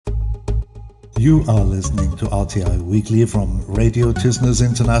You are listening to RTI Weekly from Radio Tisnes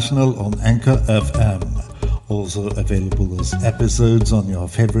International on Anchor FM. Also available as episodes on your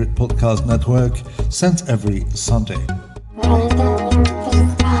favorite podcast network, sent every Sunday.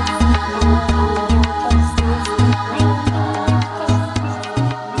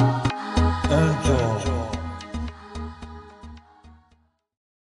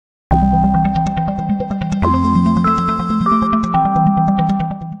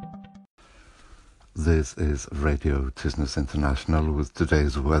 This is Radio Tisnes International with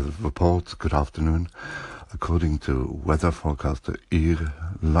today's weather report. Good afternoon. According to weather forecaster IR,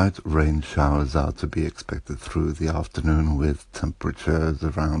 light rain showers are to be expected through the afternoon with temperatures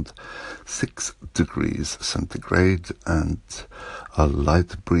around 6 degrees centigrade and a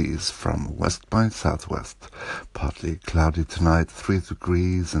light breeze from west by southwest. Partly cloudy tonight, 3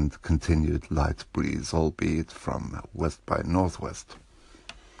 degrees, and continued light breeze, albeit from west by northwest.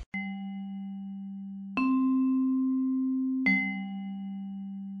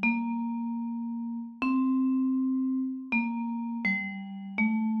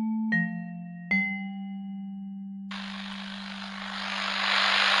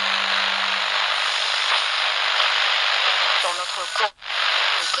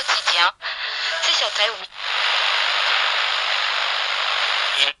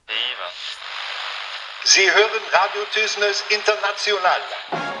 Sie hören Radio Tisnes International.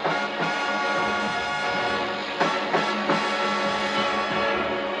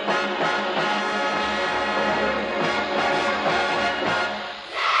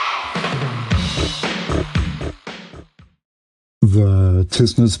 The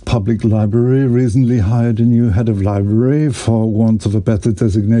Tisnes Public Library recently hired a new head of library, for want of a better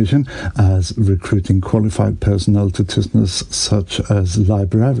designation, as recruiting qualified personnel to Tisnes, such as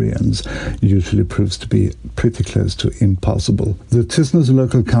librarians, usually proves to be pretty close to impossible. The Tisnes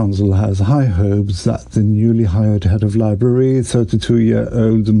Local Council has high hopes that the newly hired head of library,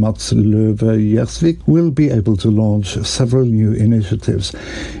 32-year-old Mats Löwe-Jersvik, will be able to launch several new initiatives,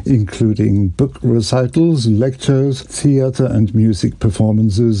 including book recitals, lectures, theatre and music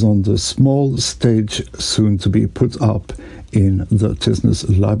performances on the small stage soon to be put up in the Tisnes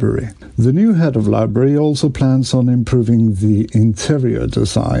Library. The new head of library also plans on improving the interior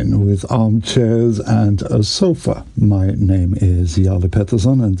design with armchairs and a sofa. My name is Jarle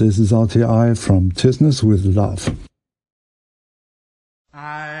Pettersson and this is RTI from Tisnes with Love.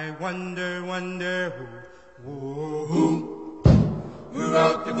 I wonder who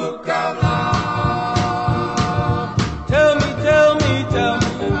wrote the book of love? Tell me,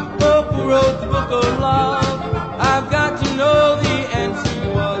 who wrote the book of love? I've got to know the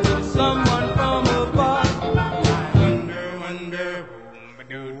answer. Was it someone from above? I wonder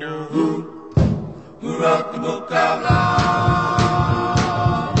who wrote the book of love?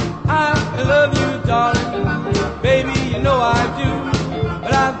 I love you, darling, baby, you know I do.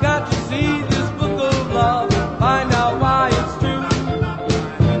 But I've got to see this book of love, find out why it's true.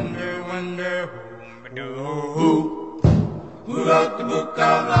 I wonder who wrote the book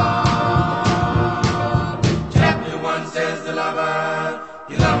of love? Chapter 1 says the lover,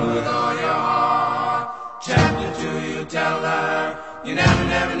 you love her with all your heart. Chapter 2 you tell her, you never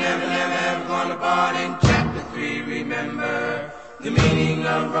gonna part. In chapter 3 remember the meaning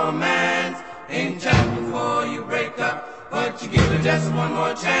of romance. In chapter 4 you break up, but you give her just one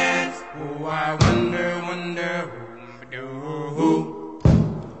more chance. Oh, I wonder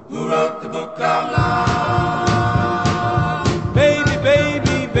who wrote the book of love? Baby,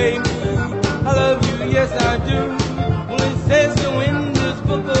 I love you, yes I do. Well, it says so in this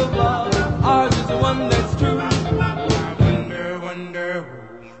book of love, ours is the one that's true. I wonder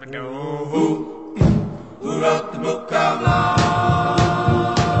who wrote the book of love?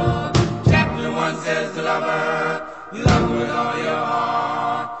 Chapter 1 says the lover, you love her with all your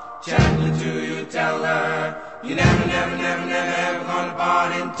heart. Chapter 2 you tell her, you never gonna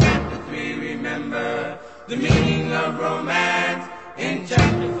part. In chapter 3 remember the meaning of romance. In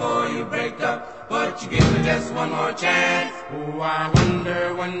chapter 4 you break up, but you give her just one more chance. Oh, I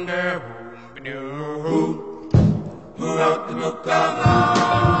wonder who wrote the book of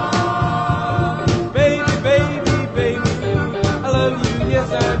love? Baby, I love you, yes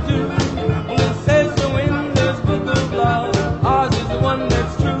I do. Well, it says so in this book of love, ours is the one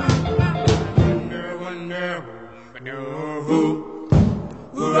that's true. I wonder who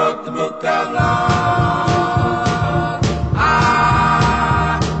wrote the book of love?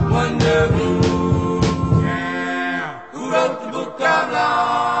 Wrote the book of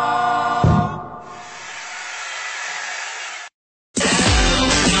love.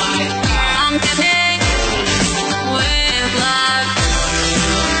 I'm getting with love.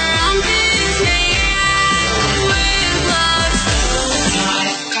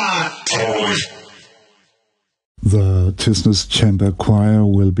 Tisnes Chamber Choir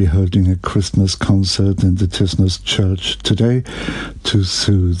will be holding a Christmas concert in the Tisnes Church today to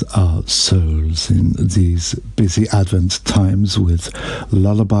soothe our souls in these busy Advent times with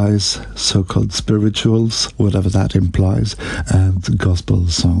lullabies, so-called spirituals, whatever that implies, and gospel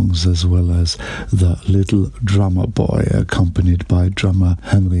songs, as well as the Little Drummer Boy, accompanied by drummer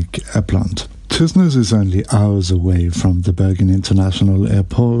Henrik Epland. Tisnes is only hours away from the Bergen International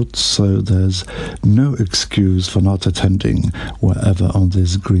Airport, so there's no excuse for not attending wherever on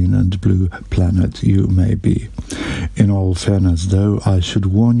this green and blue planet you may be. In all fairness, though, I should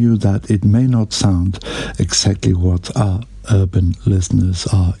warn you that it may not sound exactly what our urban listeners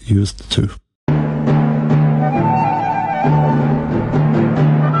are used to.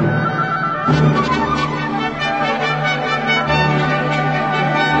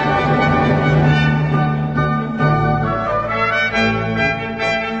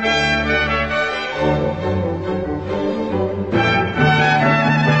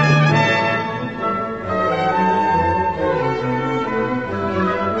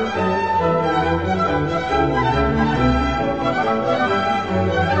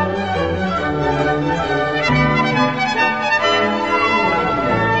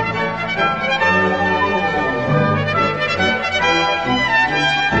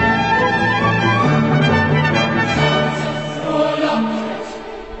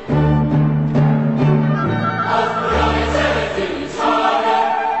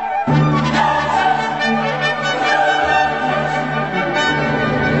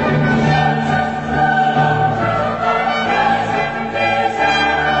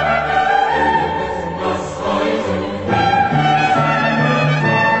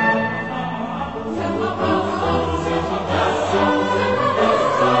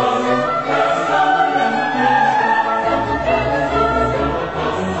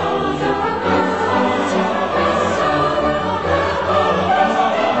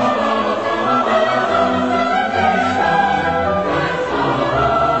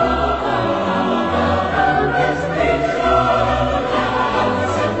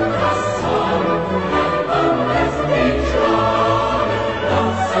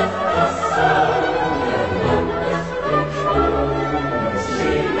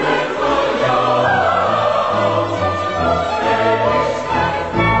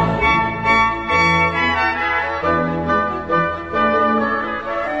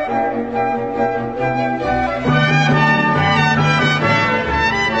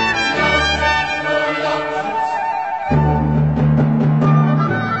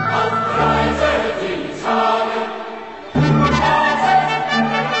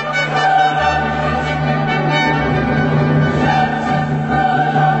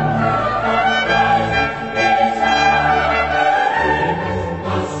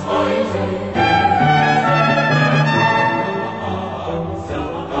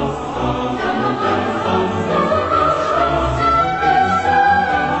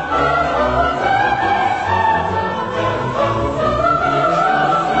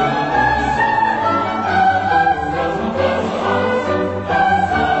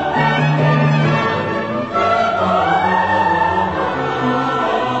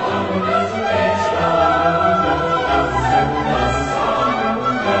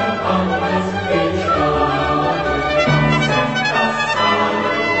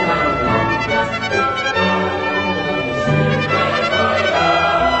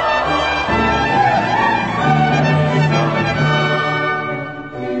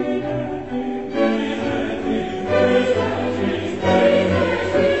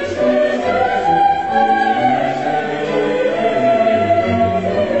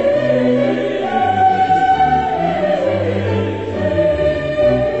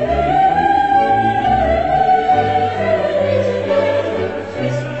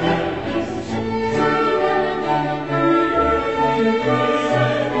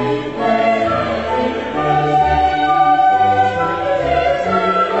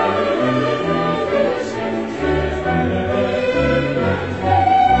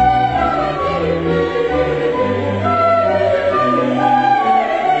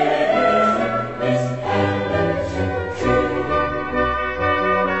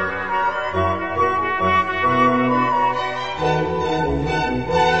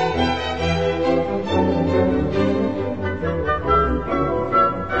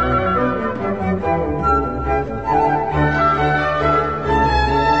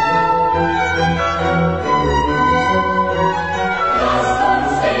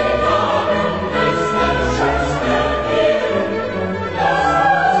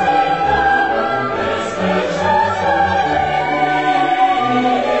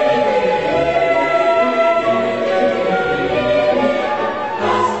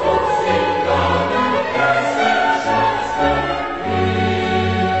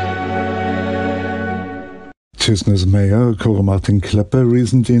 Tysnes mayor, Kåre Martin Kleppe,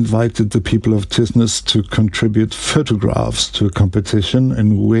 recently invited the people of Tysnes to contribute photographs to a competition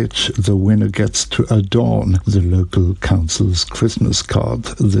in which the winner gets to adorn the local council's Christmas card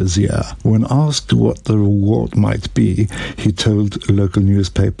this year. When asked what the reward might be, he told local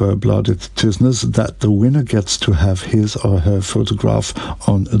newspaper Bladet Tysnes that the winner gets to have his or her photograph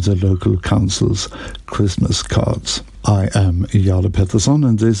on the local council's Christmas cards. I am Jarle Pettersson,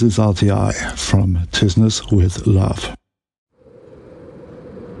 and this is RTI from Tysnes with Love.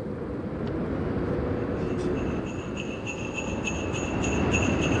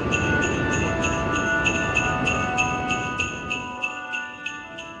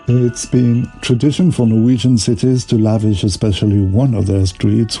 It's been tradition for Norwegian cities to lavish especially one of their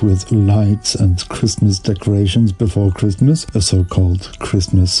streets with lights and Christmas decorations before Christmas, a so-called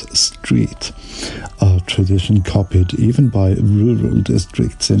Christmas street. A tradition copied even by rural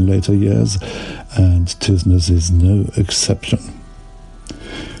districts in later years, and Tysnes is no exception.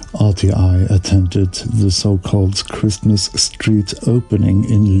 RTI attended the so-called Christmas street opening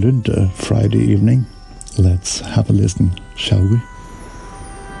in Lunde Friday evening. Let's have a listen, shall we?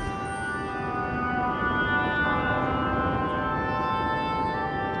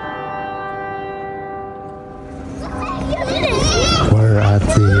 We're at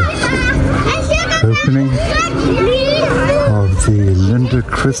the opening of the Lunde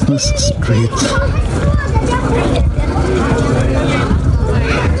Christmas Street.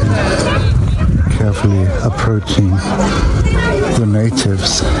 Carefully approaching the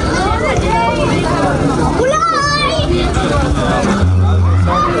natives.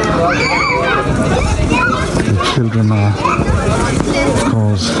 The children are, of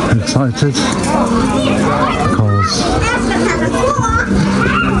course, excited because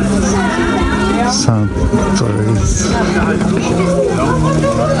Santa is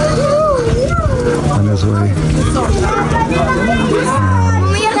on his way.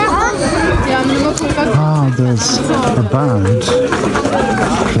 There's a band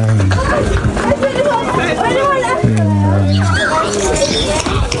playing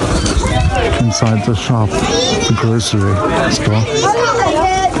inside the shop, the grocery store.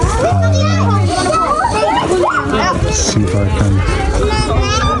 Let's see if I can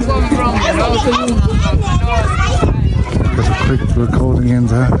get a quick recording in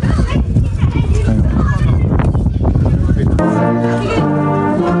there. Hang on.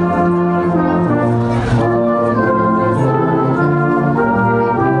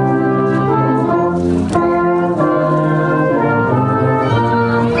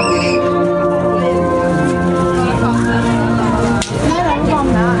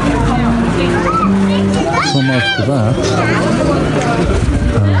 So much for that.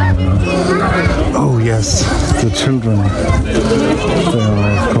 Oh yes, the children, they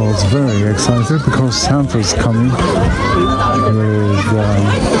are of course very excited because Santa's coming with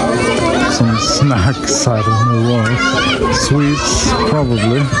some snacks, I don't know what, sweets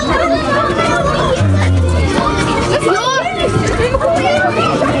probably.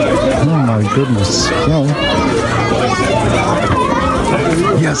 Oh my goodness, well,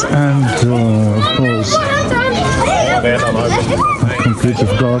 yes, and of course a complete of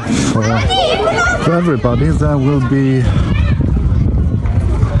God for everybody. There will be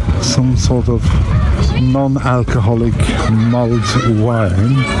some sort of non-alcoholic mulled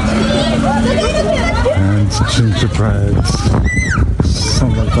wine and gingerbread,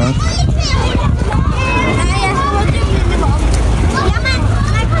 something like that.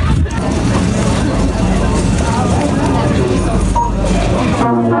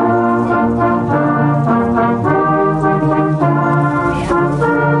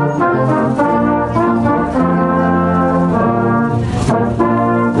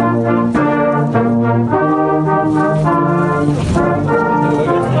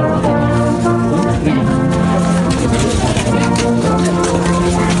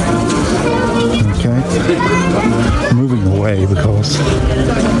 Moving away because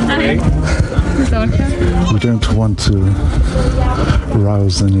we don't want to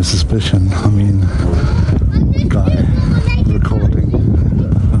rouse any suspicion. I mean, guy recording.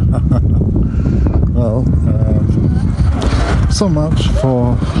 Well, so much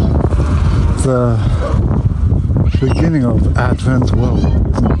for the beginning of Advent. Well,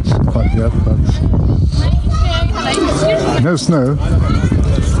 it's not quite yet, but no snow.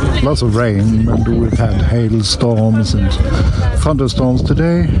 Lots of rain, and we've had hailstorms and thunderstorms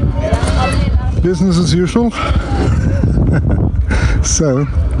today. Business as usual. So,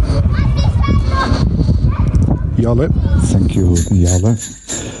 Jarle. Thank you, Jarle.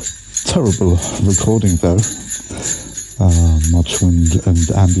 Terrible recording though. much wind and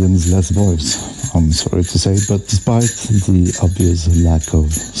ambience, less voice, I'm sorry to say, but despite the obvious lack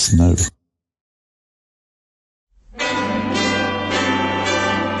of snow.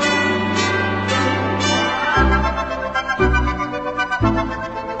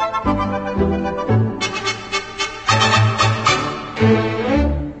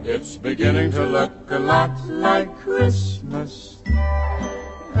 It's beginning to look a lot like Christmas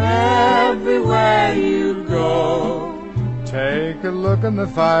everywhere you go. Take a look in the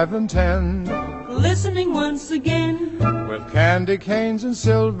 5 and 10, Listening once again, with candy canes and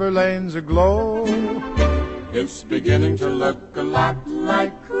silver lanes aglow. It's beginning to look a lot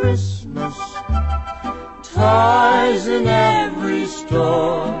like Christmas. Toys in every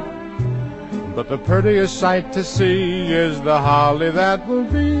store. But the prettiest sight to see is the holly that will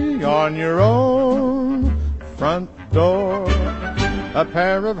be on your own front door. A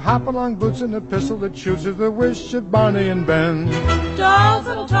pair of hop-along boots and a pistol that shoots is the wish of Barney and Ben. dolls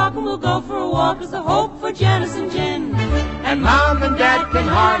that'll talk and we'll go for a walk is the hope for Janice and Jen. And Mom and Dad can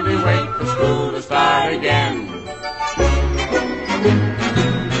hardly wait for school to start again.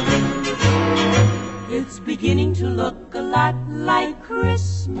 It's beginning to look a lot like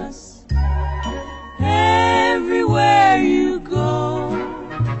Christmas everywhere you go.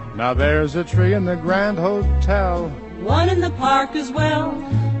 Now there's a tree in the Grand Hotel, One in the park as well,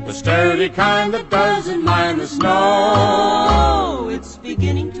 The sturdy kind that doesn't mind the snow. It's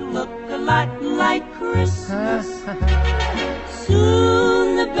beginning to look a lot like Christmas.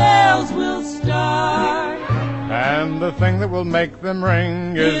 Soon the bells will start. and the thing that will make them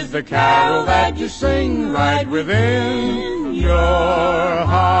ring is the carol that you sing right within your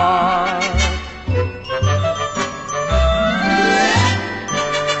heart.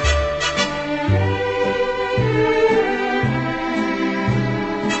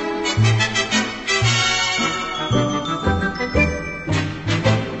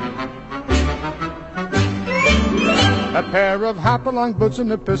 A pair of hop-along boots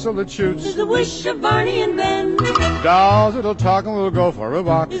and a pistol that shoots, Is the wish of Barney and Ben. dolls that'll talk and we'll go for a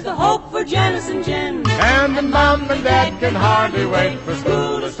walk. Is the hope for Janice and Jen. And the Mom and Dad can hardly wait for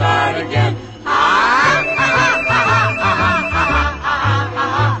school to start again.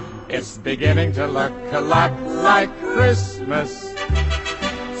 It's beginning to look a lot like Christmas.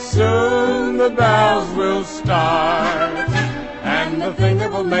 Soon the bells will start, and the thing that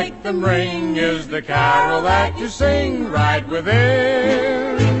will make them ring is the carol that you sing right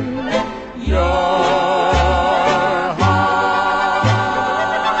within your heart.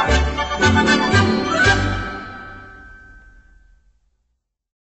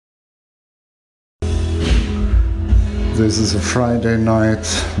 This is a Friday night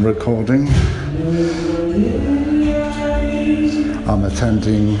recording. I'm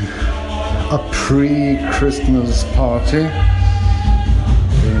attending a pre-Christmas party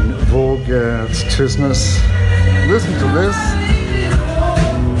in Vårgårds Tysnes. Listen to this.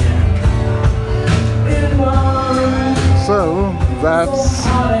 So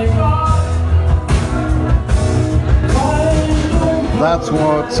that's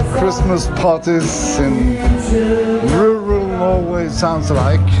what Christmas parties in rural Norway sounds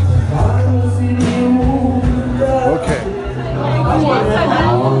like. Okay.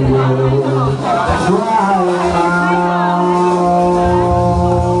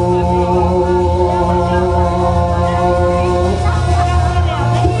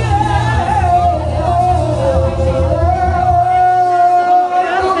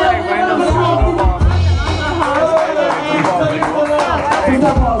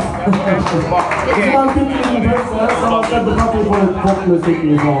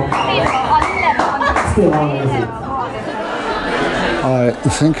 I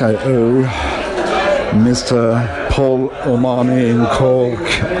think I owe Mr. Paul O'Mahony in Cork,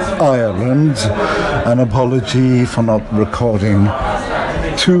 Ireland, an apology for not recording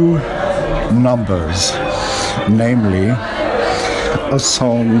two numbers, namely a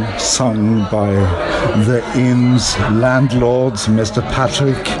song sung by the inn's landlords, Mr.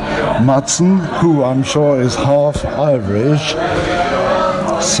 Patrick Madsen, who I'm sure is half Irish,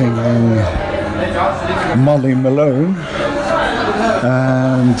 singing Molly Malone,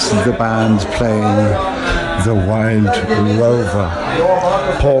 and the band playing The Wild Rover.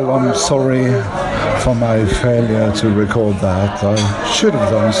 Paul, I'm sorry for my failure to record that. I should have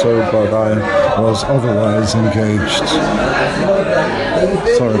done so, but I was otherwise engaged.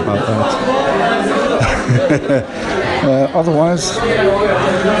 Sorry about that. Otherwise,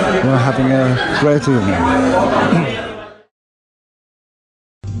 we're having a great evening.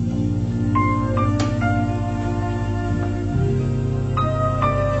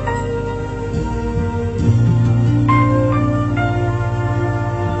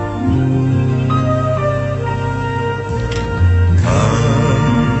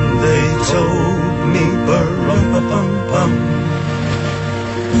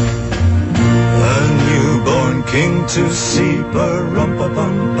 to see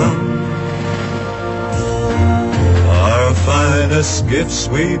pa-rum-pa-pum-pum. Our finest gifts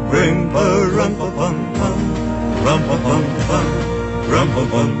we bring, pa-rum-pa-pum-pum, rum-pa-pum-pum,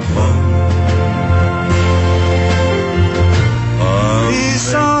 rum-pa-pum-pum.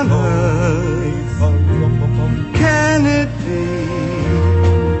 Peace on earth, can it be?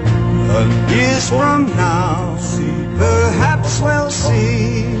 Years from now, perhaps we'll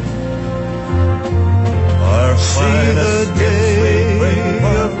see. See the day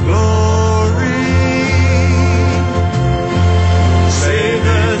of glory. See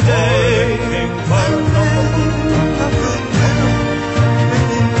the day when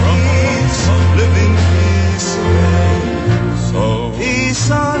live in peace again. So peace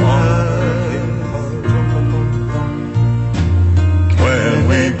on earth when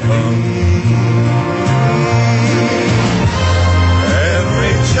we come.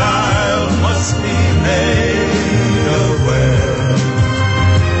 Every child must be made aware.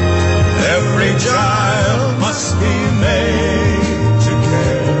 Every child must be made to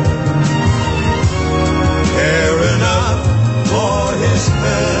care. Care enough for his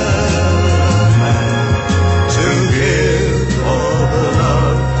fellow man, to give all the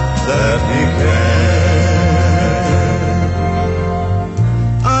love that he can.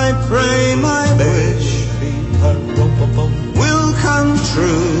 I pray my wish will come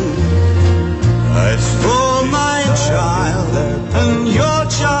true. It's for my child and your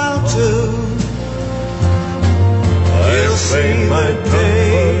child too. He'll see my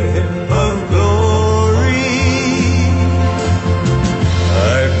day of glory.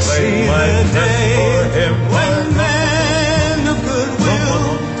 I've seen my day when men of goodwill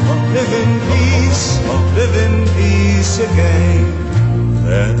live in peace again.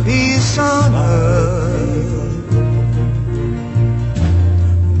 And peace on earth.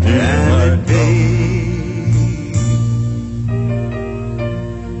 Can it be?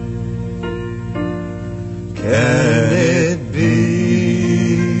 Can it be?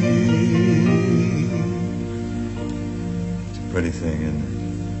 It's a pretty thing, isn't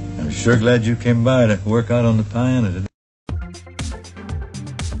it? I'm sure glad you came by to work out on the piano today.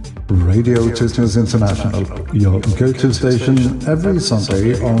 Radio Tisners International, your go-to station every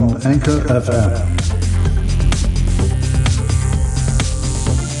Sunday on Anchor FM.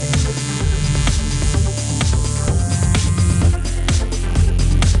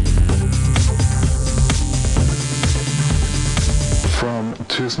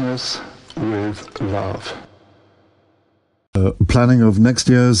 Tisners with love. Planning of next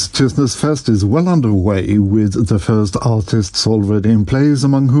year's Tisners Fest is well underway, with the first artists already in place,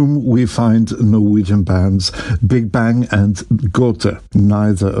 among whom we find Norwegian bands Big Bang and Gåte,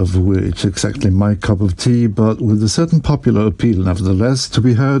 neither of which exactly my cup of tea, but with a certain popular appeal nevertheless, to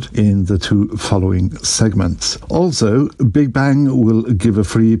be heard in the two following segments. Also, Big Bang will give a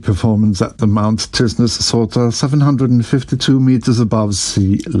free performance at the Mount Tisnes Sorta, 752 meters above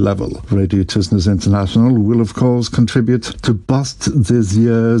sea level. Radio Tisners International will of course contribute to bust this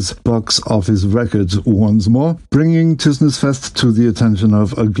year's box office records once more, bringing Tisners Fest to the attention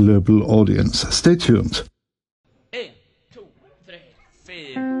of a global audience. Stay tuned. 1, 2,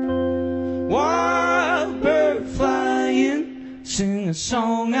 3, 4. Wild bird flying, sing a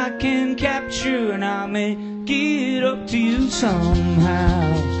song I can capture, and I'll make it up to you somehow.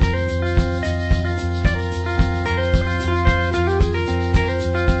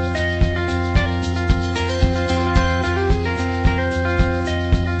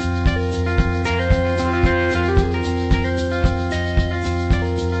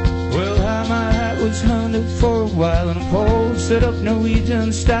 Was hunted for a while and a pole set up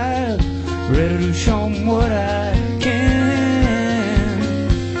Norwegian style, ready to show 'em what I can.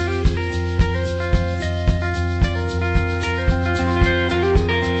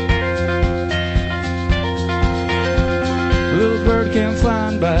 Little bird came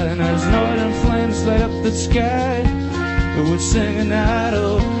flying by and as northern flames light up the sky, it was singing out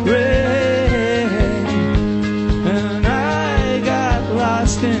of rain, and I got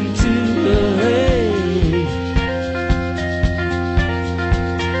lost into the rain.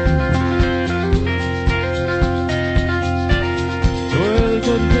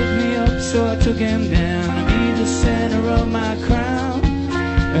 So I took him down to be the center of my crown,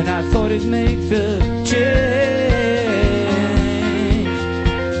 and I thought it'd make the change.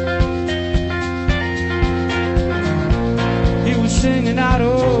 He was singing out,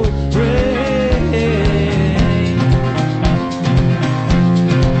 oh, rain.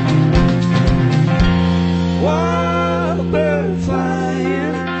 Wild bird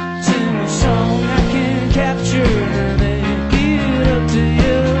flying, sing a song I can't capture, and then give it up to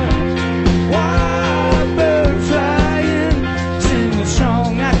you. Wild bird fly.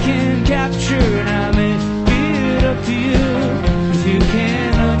 capture, and I may give it up to you. If you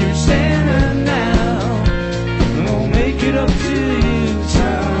can't understand it now, I'm gonna make it up to you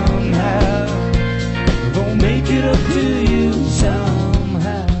somehow. I'm gonna make it up to you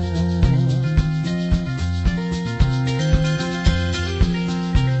somehow.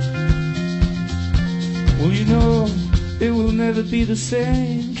 Well, you know, it will never be the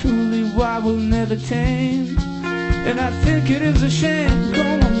same. Truly, why will never tame. And I think it is a shame.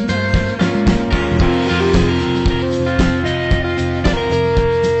 Come on now.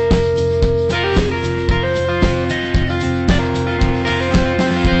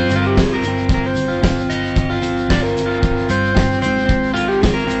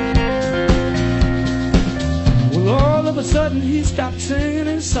 Well, all of a sudden he stopped singing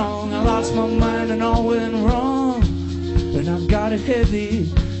his song. I lost my mind and all went wrong. And I've got a heavy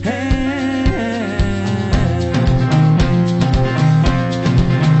hand.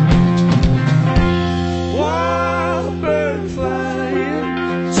 Wild bird flying,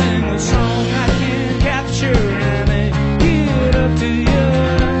 sing a song I can't capture, and I give it up to you.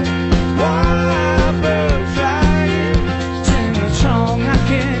 Wild bird flying, sing a song I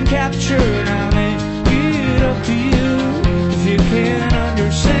can't capture, and I give it up to you. If you can't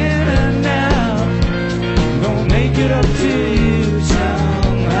understand it now, gonna make it up to you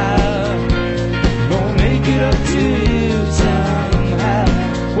somehow. Gonna make it up to you somehow.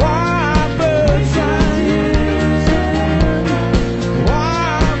 Wild bird flying,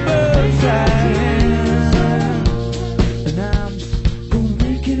 wild bird flying, and I'm gonna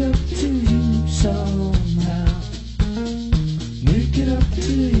make it up to you somehow. Make it up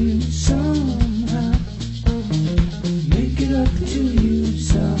to you somehow. Make it up to you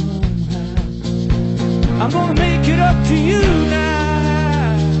somehow. I'm gonna make it up to you now.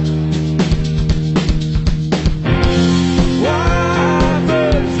 Wild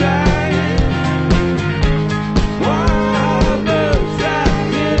bird flying, wild bird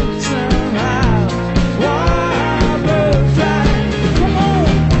flying somehow. Wild bird flying, come on.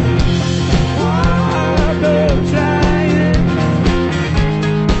 Wild bird flying,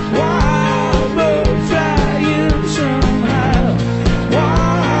 wild bird flying somehow.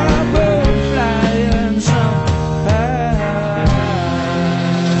 Wild bird flying somehow.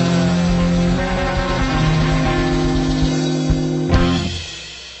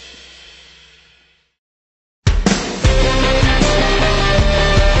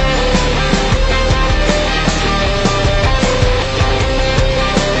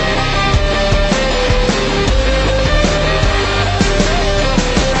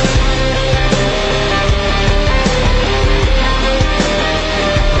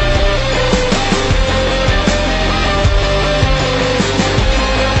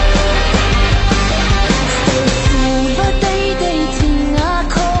 Var dig tvinga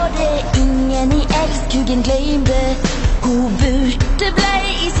kåre, ingen i elskhugen glemte. Hun burde blei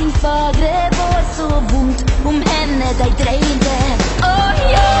i sin fagre vår, så vondt om henne de dreide. Åh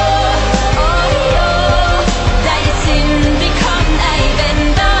ja, de er synd, de kan ei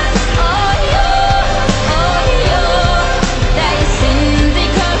vende. Åh ja, de er synd, de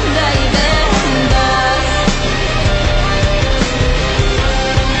kan ei vende.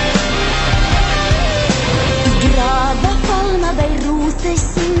 Grava falna de roser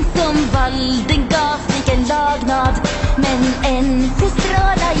sin som valden gav slik en lagnad. Men enn hos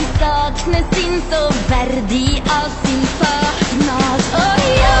stråla i sakne sin så verdig av sin fagnad. Åh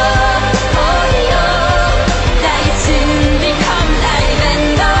ja, de er synd, de kan ei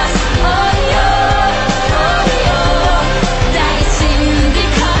vendas. Åh ja, de er synd, de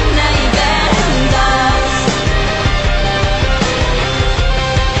kan ei vendas.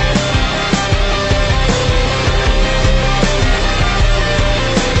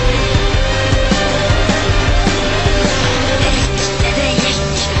 Det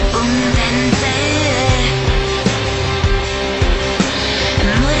gikk om den døde.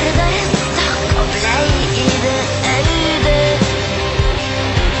 Morderen stakk og blei i det øde.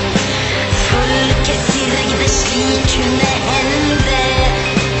 Folket sirgde slik kunne ende.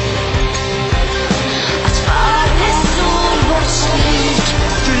 At fadesord vår slik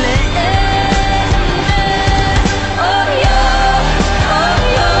skulle ende. Åh ja,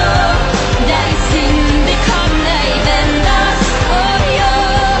 de er synd, de kan ei vendas. Åh ja,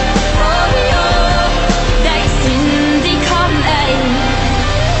 de er synd, de kan ei.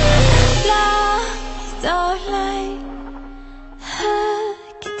 La stå lei,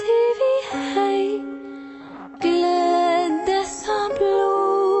 høgtidighet, glødde som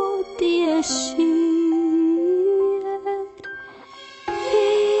blodige skyer.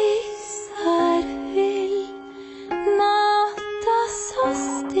 Visar vil natta så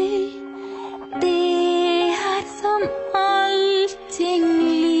still.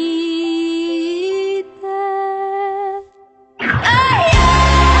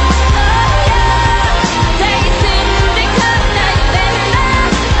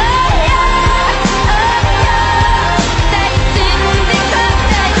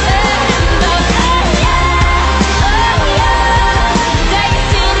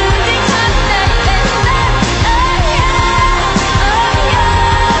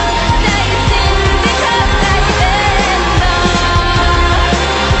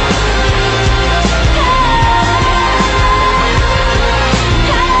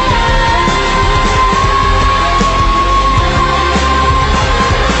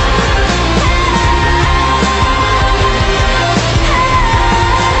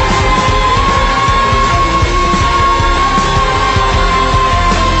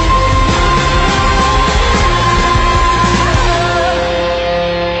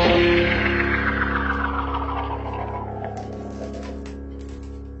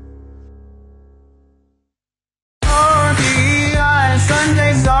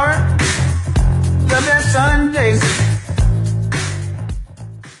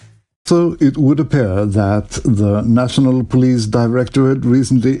 So it would appear that the National Police Directorate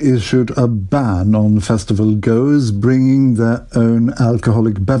recently issued a ban on festival goers bringing their own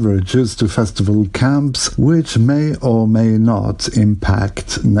alcoholic beverages to festival camps, which may or may not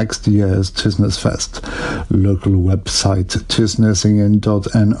impact next year's Tysnesfest. Local website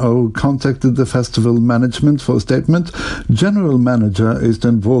tysnesingen.no contacted the festival management for a statement. General Manager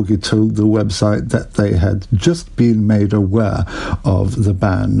Øystein Våge told the website that they had just been made aware of the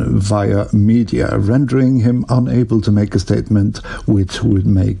ban via media, rendering him unable to make a statement which would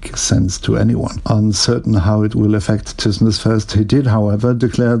make sense to anyone. Uncertain how it will affect Tysnesfest, he did, however,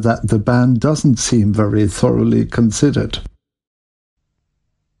 declare that the ban doesn't seem very thoroughly considered.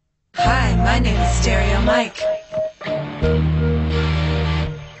 Hi, my name is Stereo Mike.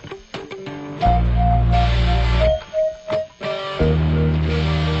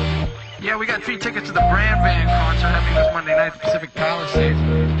 Yeah, we got free tickets to the Brand Band concert happening this Monday night at the Pacific Palisades.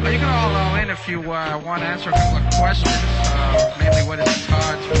 You can all in if you want to answer a couple of questions. Mainly, what is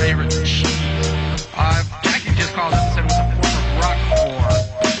Todd's favorite cheese? Jackie just called us and said it was a form of Roquefort.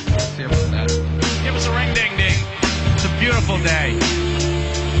 Let's see about that. Give us a ring ding ding. It's a beautiful day.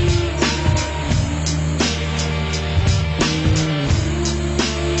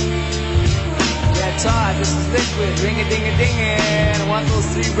 Yeah, Todd, this is Liquid. Ring-a-ding-a-ding-a. I want those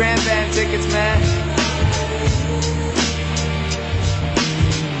 3 Brand Band tickets, man.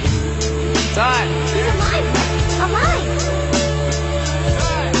 Todd. He's alive! Alive!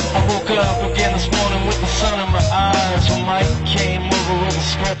 I woke up again this morning with the sun in my eyes. When Mike came over with a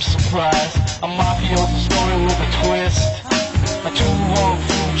script surprise, a mafioso story with a twist. A too-long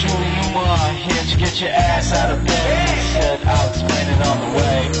fool, Julie Newmar, here to get your ass out of bed. He said, I'll explain it on the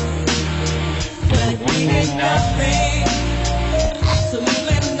way. But we did nothing,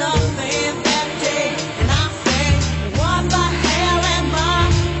 absolutely nothing that day. And I say, what the hell am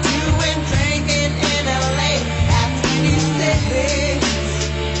I doing drinking in LA at 26?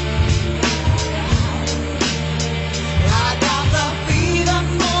 I got the fever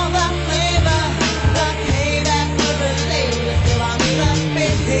for the flavor, the payback for the labor, still I'm in the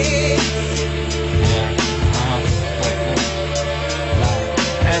business.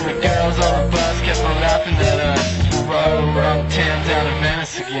 And the girls on the bus kept on laughing at us. We rode around 10 down to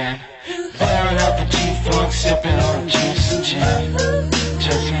Venice again, blaring out the G-Funk, sipping on juice and gin.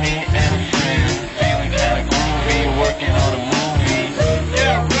 Just me and a friend, feeling kinda groovy, working on a movie.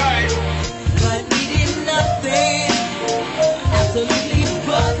 Yeah, right. But we did nothing, absolutely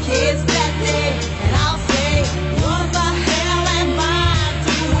but kids that day. And I'll say, what the hell am I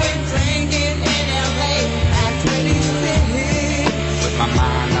doing drinking in LA at 26? With my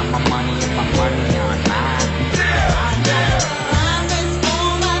mind on my money and my money on mine. Time is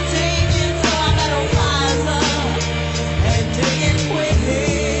on my taking, so I better rise up and take it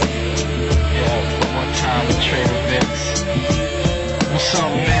quickly. Yeah, one more time with Trader Vicks. Well,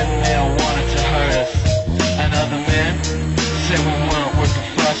 some men there wanted to hurt us, and other men said we weren't worth the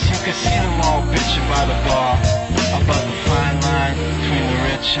fuss. You could see them all bitching by the bar about the fine line between the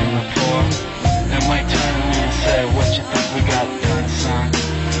rich and the poor. And Mike turned to me and said, what you think we got done, son?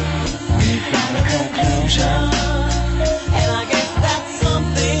 We found a conclusion. And I guess that's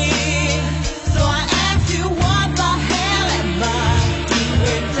something. So I ask you, what the hell am I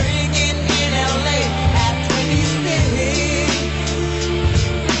doing drinking in LA at 26?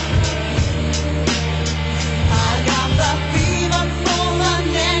 I got the fever for the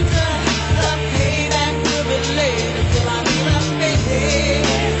nectar, the payback will be later till I meet a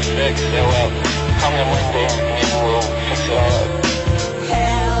business. Vicks, yeah, well, come in Monday and we'll fix it all up.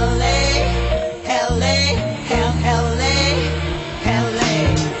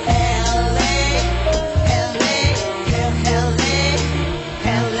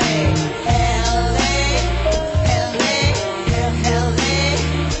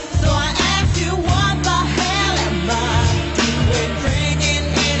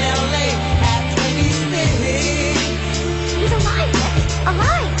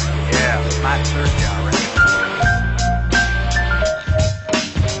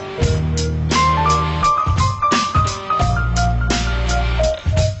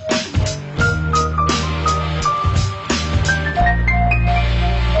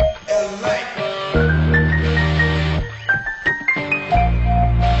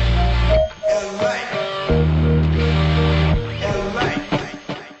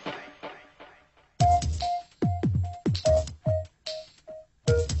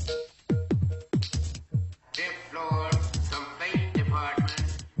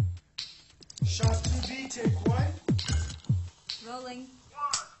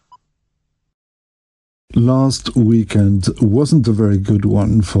 Last weekend wasn't a very good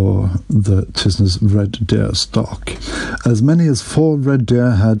one for the Tysnes red deer stock. As many as 4 red deer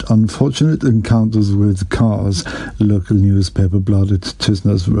had unfortunate encounters with cars, local newspaper Bladet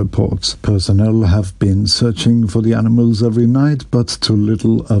Tysnes reports. Personnel have been searching for the animals every night, but to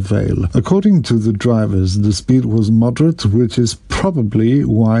little avail. According to the drivers, the speed was moderate, which is probably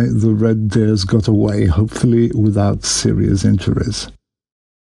why the red deers got away, hopefully without serious injuries.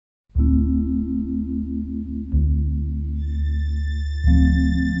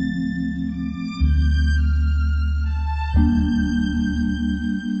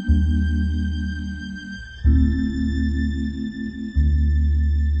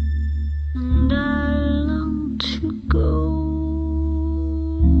 And I long to go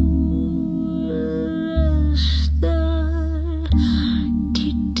as the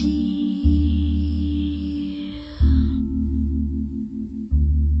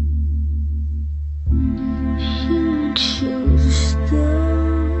you choose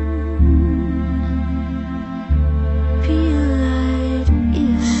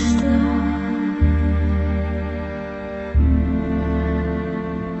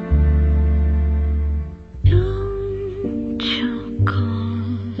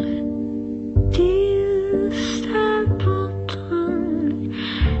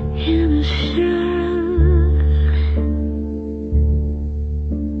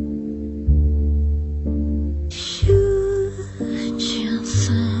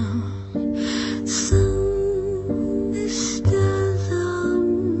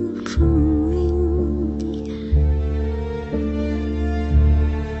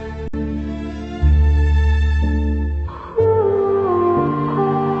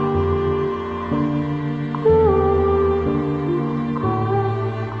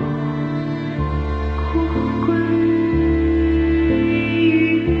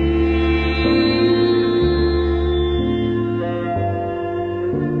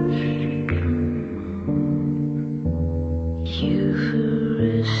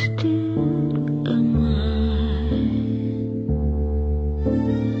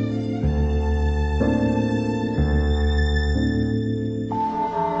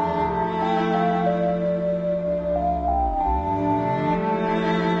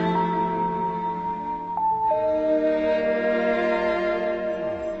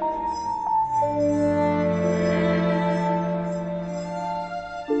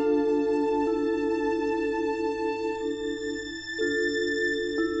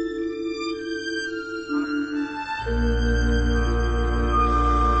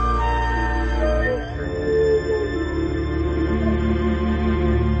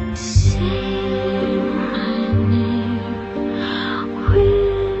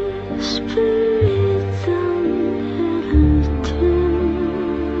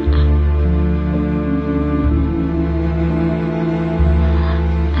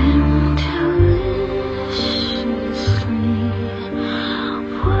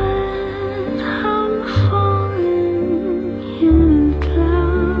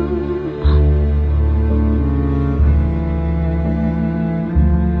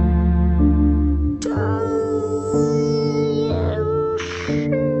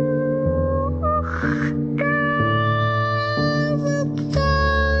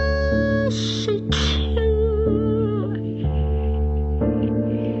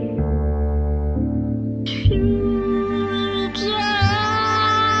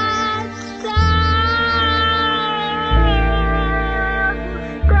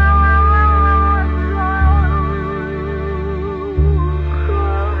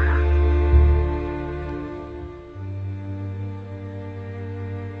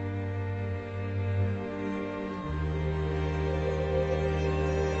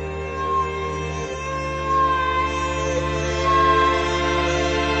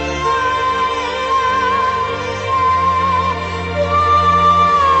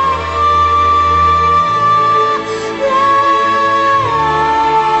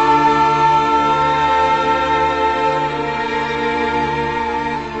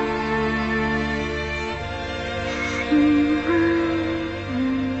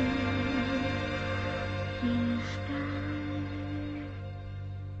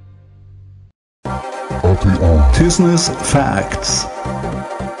Tysnes Facts.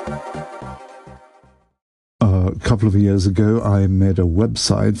 A couple of years ago, I made a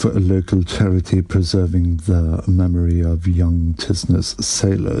website for a local charity preserving the memory of young Tysnes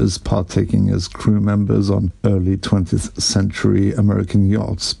sailors partaking as crew members on early 20th century American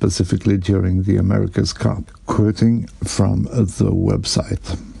yachts, specifically during the America's Cup. Quoting from the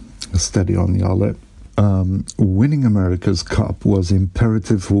website, steady on, Jarle. Winning America's Cup was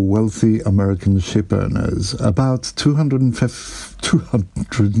imperative for wealthy American ship owners. About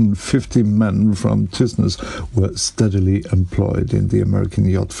 250 men from Tysnes were steadily employed in the American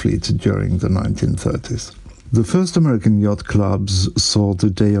yacht fleet during the 1930s. The first American yacht clubs saw the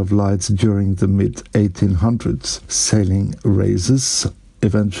day of light during the mid-1800s. Sailing races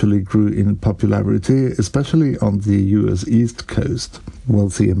eventually grew in popularity, especially on the U.S. East Coast.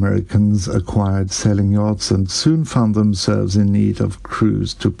 Wealthy Americans acquired sailing yachts and soon found themselves in need of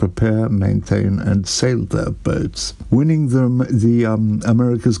crews to prepare, maintain, and sail their boats. Winning the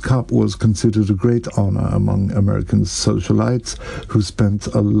America's Cup was considered a great honor among American socialites who spent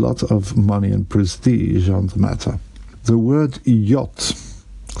a lot of money and prestige on the matter. The word yacht,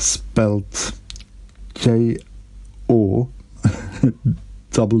 spelt J-O-T-T,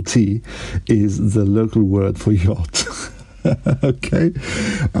 is the local word for yacht. Okay,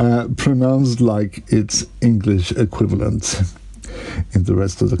 pronounced like its English equivalent. In the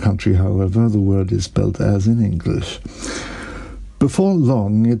rest of the country, however, the word is spelled as in English. Before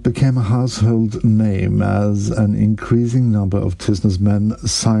long, it became a household name as an increasing number of Tysnes men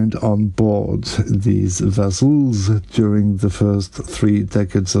signed on board these vessels during the first 3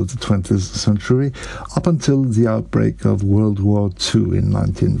 decades of the 20th century, up until the outbreak of World War II in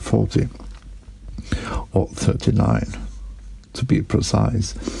 1940, or 39. To be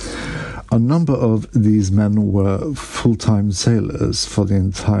precise. A number of these men were full-time sailors for the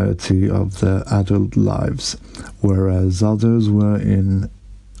entirety of their adult lives, whereas others were in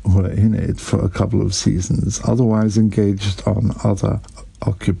it for a couple of seasons, otherwise engaged on other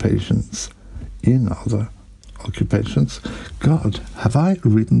occupations. God, have I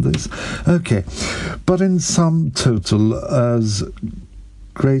written this? Okay, but in sum total, as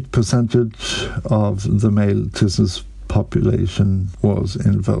great percentage of the male Tysnes population was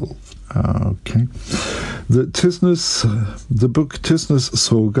involved. Okay. The book Tysnes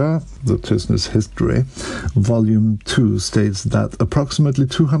Saga, the Tysnes History, Volume 2, states that approximately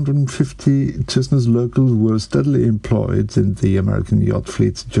 250 Tysnes locals were steadily employed in the American yacht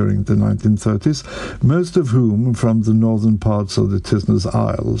fleet during the 1930s, most of whom from the northern parts of the Tysnes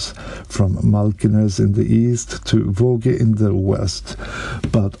Isles, from Malkenes in the east to Våge in the west,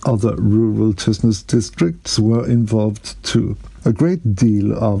 but other rural Tysnes districts were involved too. A great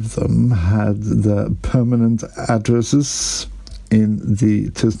deal of them had their permanent addresses in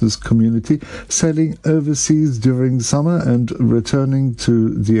the Tysnes community, sailing overseas during summer and returning to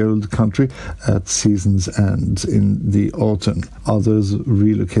the old country at season's end in the autumn. Others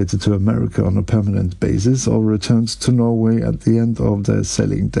relocated to America on a permanent basis or returned to Norway at the end of their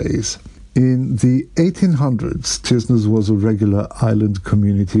sailing days. In the 1800s, Tysnes was a regular island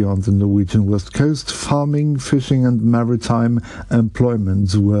community on the Norwegian west coast. Farming, fishing, and maritime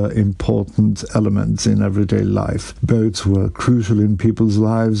employments were important elements in everyday life. Boats were crucial in people's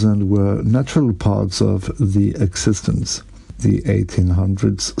lives and were natural parts of the existence. The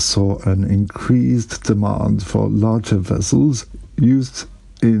 1800s saw an increased demand for larger vessels used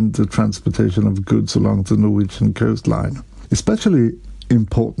in the transportation of goods along the Norwegian coastline. Especially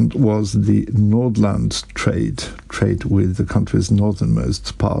important was the Nordland trade with the country's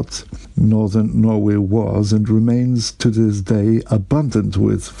northernmost parts. Northern Norway was and remains to this day abundant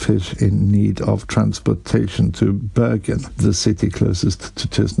with fish in need of transportation to Bergen, the city closest to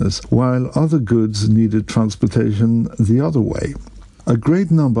Tysnes, while other goods needed transportation the other way. A great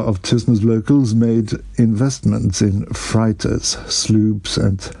number of Tysnes locals made investments in freighters, sloops,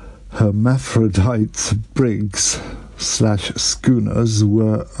 and hermaphrodite brigs / schooners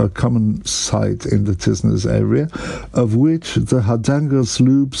were a common sight in the Tysnes area, of which the Hardanger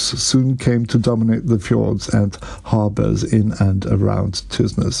sloops soon came to dominate the fjords and harbours in and around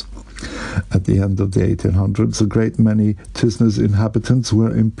Tysnes. At the end of the 1800s, a great many Tysnes inhabitants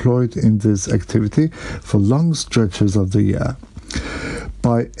were employed in this activity for long stretches of the year.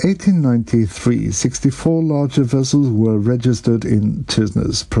 By 1893, 64 larger vessels were registered in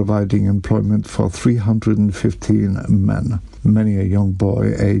Tysnes, providing employment for 315 men. Many a young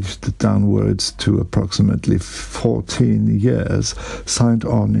boy, aged downwards to approximately 14 years, signed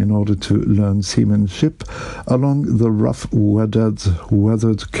on in order to learn seamanship along the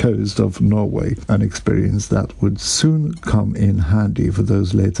rough-weathered coast of Norway, an experience that would soon come in handy for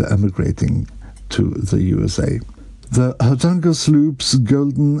those later emigrating to the USA. The Hardanger sloop's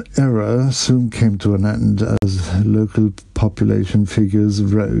golden era soon came to an end as local population figures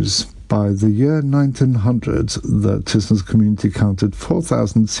rose. By the year 1900, the Tysnes community counted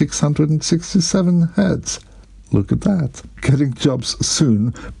 4,667 heads. Look at that. Getting jobs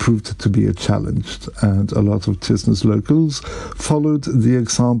soon proved to be a challenge, and a lot of Tysnes locals followed the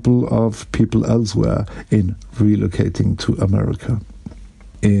example of people elsewhere in relocating to America.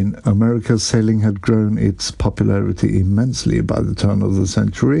 In America, sailing had grown its popularity immensely by the turn of the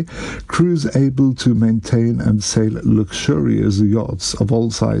century. Crews able to maintain and sail luxurious yachts of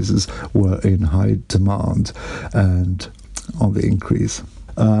all sizes were in high demand and on the increase.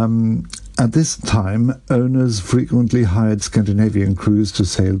 At this time, owners frequently hired Scandinavian crews to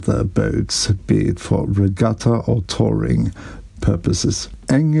sail their boats, be it for regatta or touring purposes.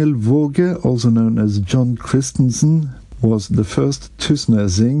 Engel Våge, also known as John Christensen, was the first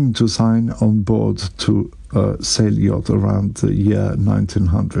Tysnesing to sign on board to a sail yacht around the year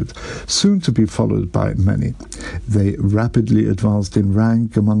 1900, soon to be followed by many. They rapidly advanced in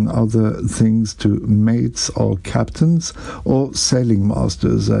rank, among other things, to mates or captains, or sailing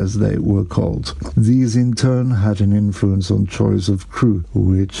masters as they were called. These in turn had an influence on choice of crew,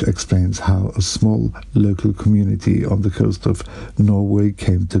 which explains how a small local community on the coast of Norway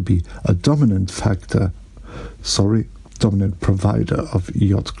came to be a dominant provider of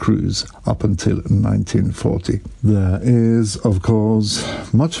yacht crews up until 1940. There is, of course,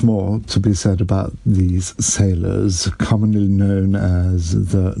 much more to be said about these sailors, commonly known as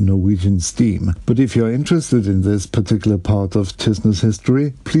the Norwegian Steam. But if you're interested in this particular part of Tysnes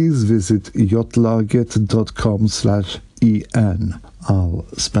history, please visit yachtlaget.com/en. I'll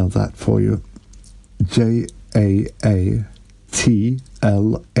spell that for you.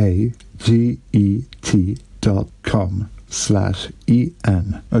 JAATLAGET.com/en.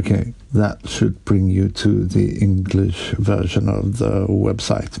 Okay, that should bring you to the English version of the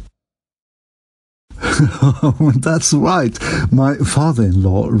website. That's right. My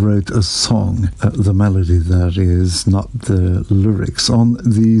father-in-law wrote a song, the melody that is, not the lyrics, on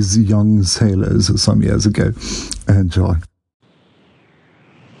these young sailors some years ago. Enjoy.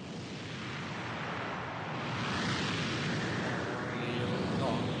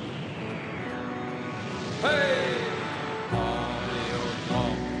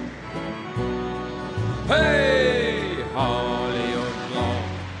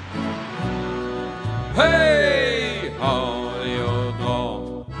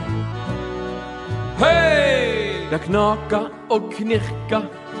 Det knaka og knirka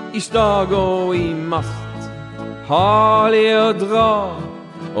I stag og I mast. Harlig å dra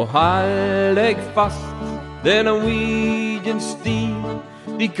og hold deg fast. Det Norwegian Steam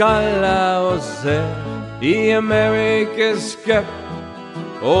de kaller oss her I America's Cup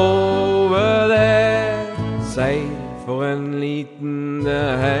over der. Seil for en liten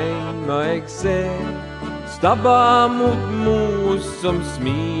der heim og jeg ser stabba mot mor som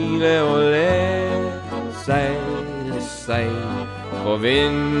smiler og ler. Seil, seil, for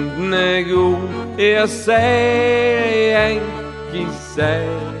vinden god. Jeg seiler enke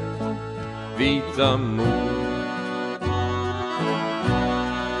seil, hvita mor.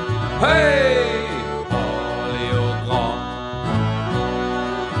 Hei, farlig å dra.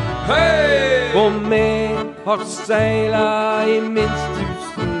 Hei, for meg har seilet I minst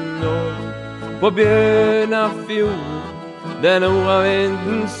 1000 år. På Bjørnafjord, der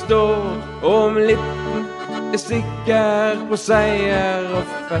nordavinden står, om litt sikker på seier og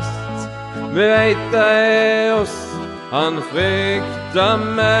fest. Vi vet det oss han frykter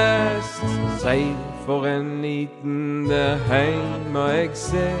mest. Seil for en liten der heim og jeg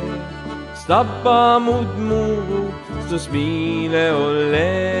ser stabba mot moro så smiler og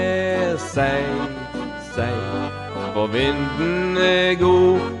ler. Seil, seil, for vinden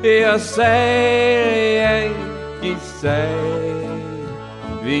god. Jeg seiler enke seil,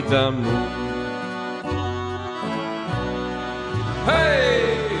 hvita mor.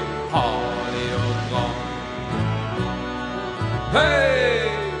 Hei, harlig å dra. Hei.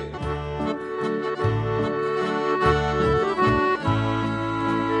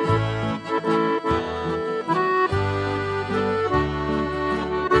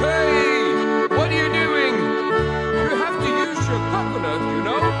 Hey, what are you doing? You have to use your coconut, you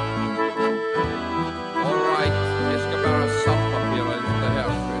know. All right, jag ska bara sappa pilla lite här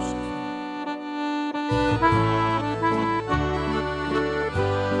först.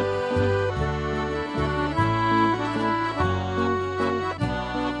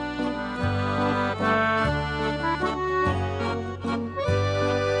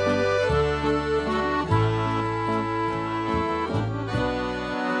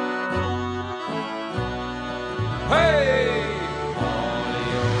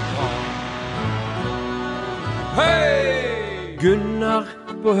 Gunnar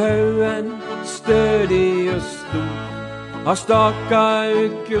på haugen, stødig og stor, har staket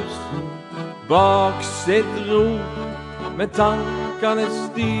ut kursen bak sitt rop med tankarna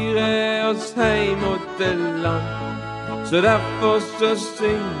styrer oss hej mot ett land. Så därför så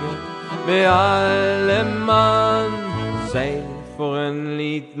synger med alle mann. Seil for en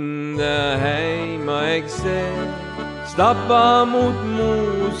liten der heima jeg ser, stappa mot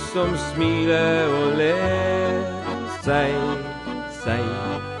mor som smiler og ler. Seil,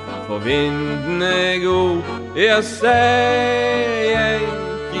 seil, for vinden er god. Jeg sier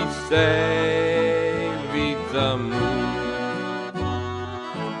ikke seil, vita mor.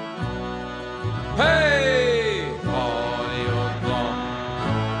 Hei!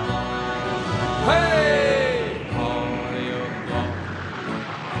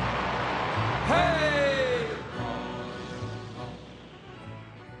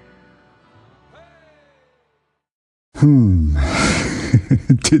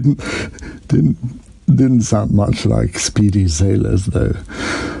 Didn't sound much like Speedy Sailors though,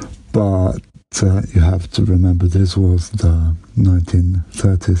 but you have to remember this was the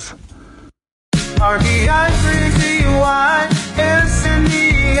 1930s. RDI brings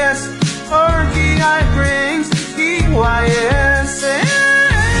EYSNES. RDI brings EYSNES.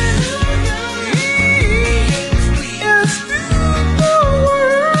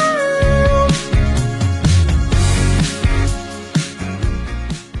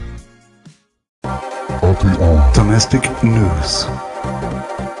 Domestic news.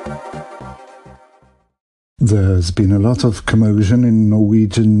 There's been a lot of commotion in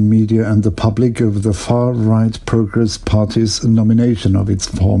Norwegian media and the public over the far-right Progress Party's nomination of its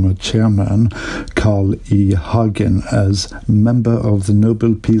former chairman, Carl I. Hagen, as member of the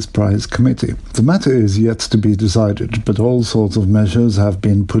Nobel Peace Prize Committee. The matter is yet to be decided, but all sorts of measures have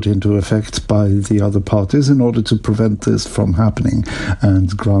been put into effect by the other parties in order to prevent this from happening,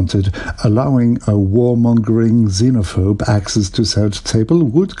 and granted, allowing a warmongering xenophobe access to such table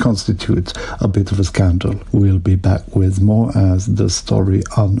would constitute a bit of a scandal. We'll be back with more as the story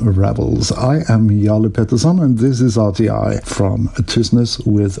unravels. I am Jarle Pettersson and this is RTI from Tysnes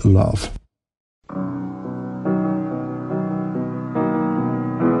with Love.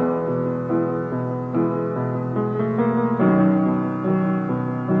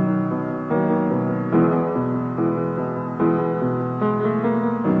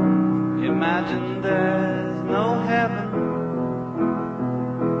 Imagine there's no heaven.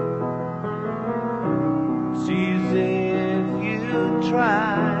 It's easy if you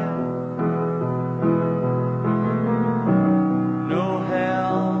try. No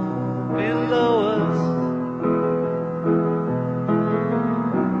hell below us.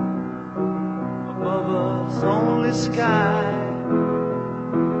 Above us only sky.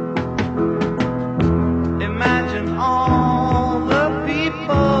 Imagine all the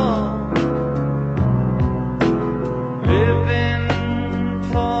people living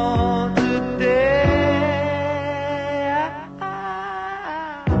for today.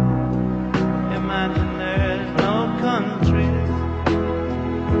 Imagine there's no countries.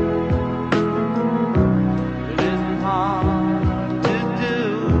 It isn't hard to do.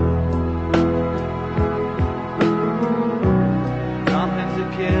 Nothing to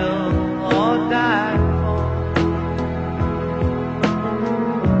kill or die for,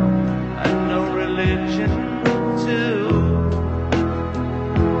 and no religion too.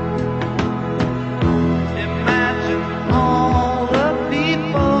 Imagine all the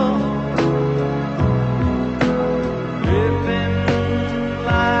people living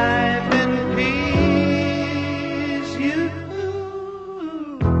life in peace.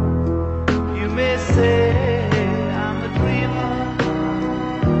 You may say I'm a dreamer,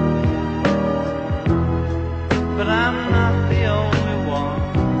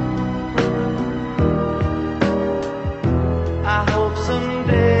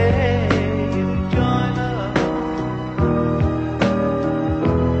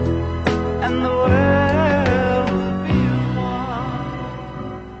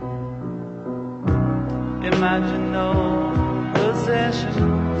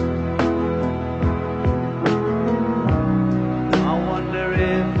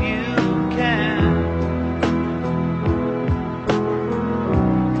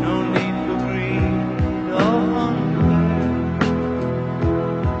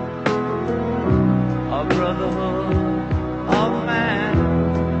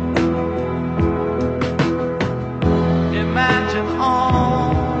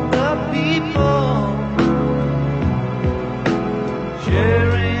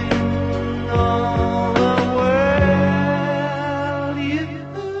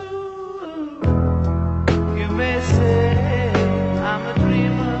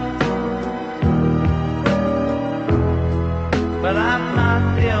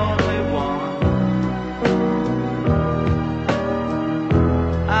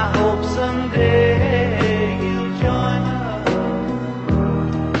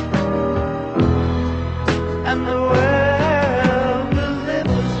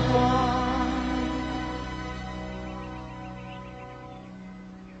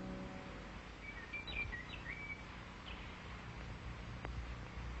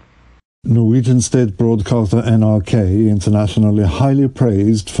 Norwegian state broadcaster NRK, internationally highly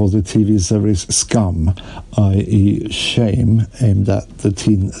praised for the TV series Skam, i.e. Shame, aimed at the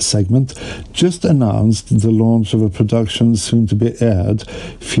teen segment, just announced the launch of a production soon to be aired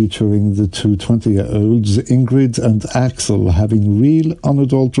featuring the two 20-year-olds Ingrid and Axel having real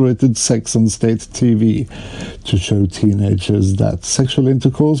unadulterated sex on state TV to show teenagers that sexual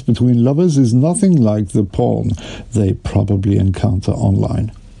intercourse between lovers is nothing like the porn they probably encounter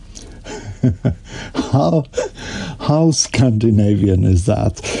online. How Scandinavian is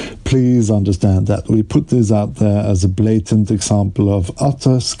that? Please understand that we put this out there as a blatant example of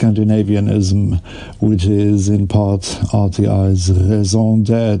utter Scandinavianism, which is in part RTI's raison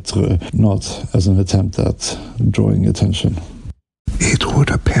d'être, not as an attempt at drawing attention. It would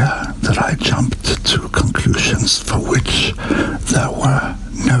appear that I jumped to conclusions for which there were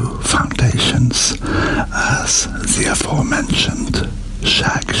no foundations, as the aforementioned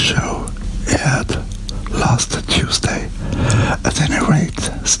Shag Show aired last Tuesday. At any rate,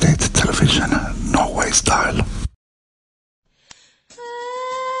 state television, Norway style.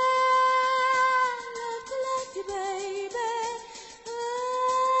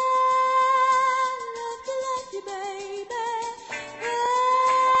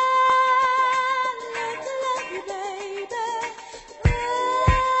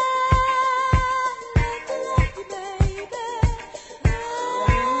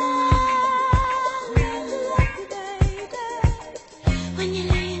 When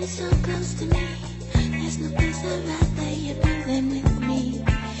you're laying so close to me, there's no place I'd rather you be than with me.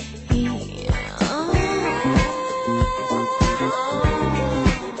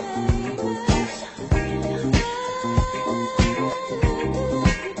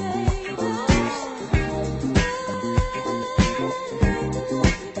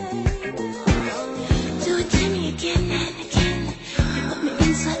 Do it to me again and again. Put me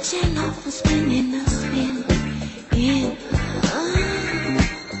in such an awful spin in a spin. In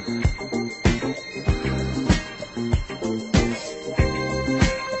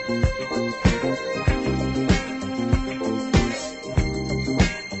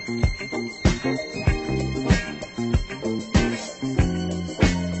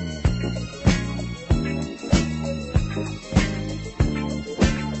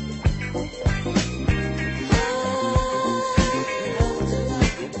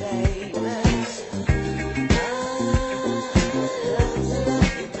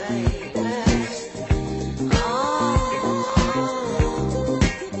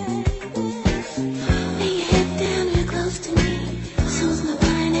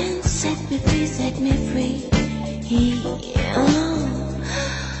set me free.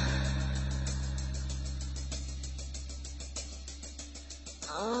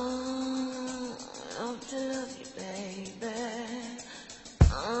 Love to love you, baby.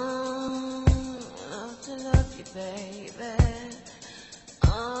 Love to love you, baby.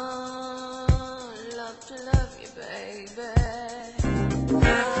 Love to love you, baby.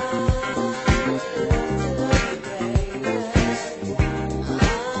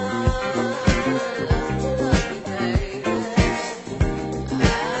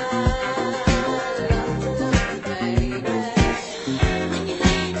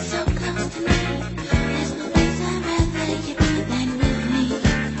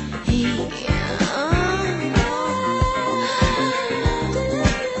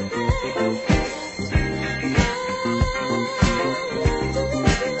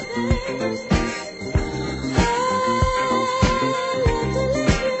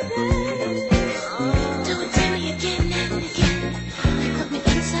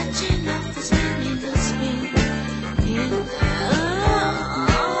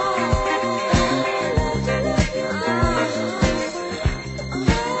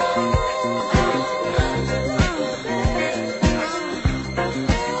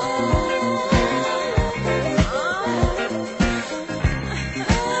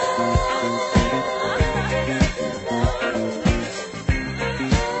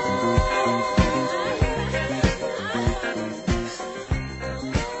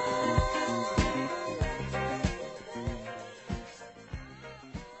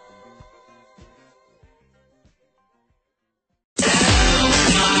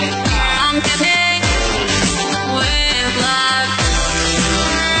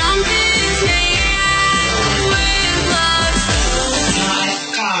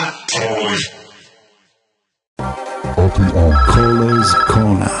 Caller's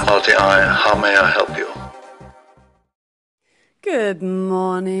Corner. RTI, how may I help you? Good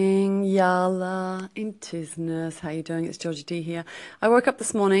morning, Yala in Tisness. How you doing? It's Georgie D here. I woke up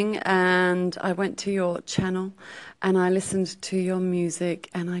this morning and I went to your channel and I listened to your music,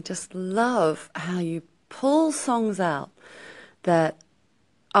 and I just love how you pull songs out that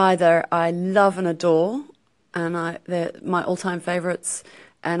either I love and adore, and they're my all-time favorites,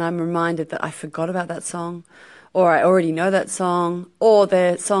 and I'm reminded that I forgot about that song, or I already know that song, or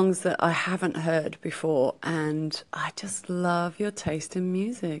they're songs that I haven't heard before, and I just love your taste in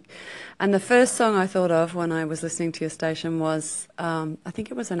music. And the first song I thought of when I was listening to your station was, I think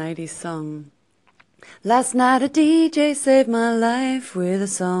it was an 80s song. Last night a DJ saved my life with a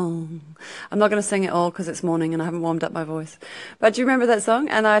song. I'm not going to sing it all because it's morning and I haven't warmed up my voice. But do you remember that song?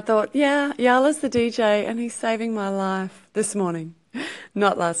 And I thought, yeah, Yala's the DJ and he's saving my life this morning.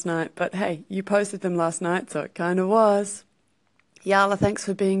 Not last night, but hey, you posted them last night, so it kind of was. Yala, thanks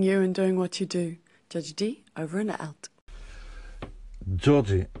for being you and doing what you do. Georgie D, over and out.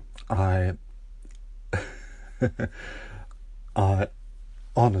 Georgie, I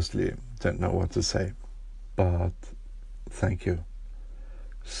honestly don't know what to say, but thank you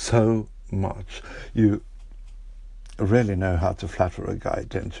so much. You really know how to flatter a guy,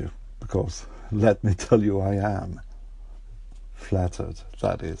 don't you? Because let me tell you, I am flattered,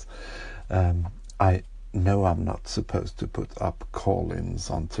 that is. I know I'm not supposed to put up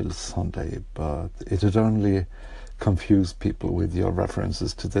call-ins until Sunday, but it would only confuse people with your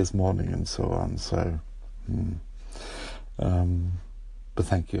references to this morning and so on, so but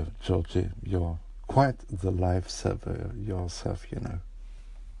thank you, Georgie. You're quite the lifesaver yourself, you know.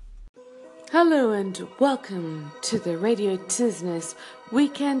 Hello and welcome to the Radio Tisness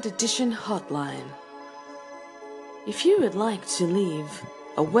Weekend Edition Hotline. If you would like to leave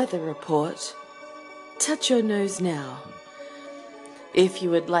a weather report, touch your nose now. If you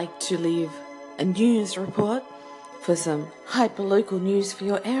would like to leave a news report for some hyperlocal news for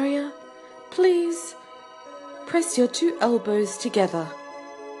your area, please press your two elbows together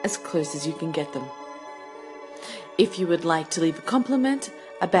as close as you can get them. If you would like to leave a compliment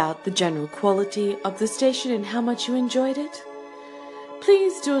about the general quality of the station and how much you enjoyed it,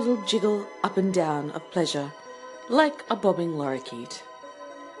 please do a little jiggle up and down of pleasure, like a bobbing lorikeet.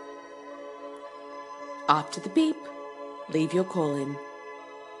 After the beep, leave your call in.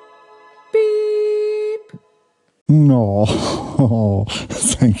 Beep! No,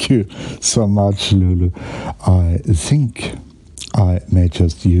 thank you so much, Lulu. I think I may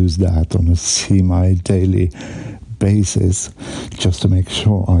just use that on a semi-daily basis just to make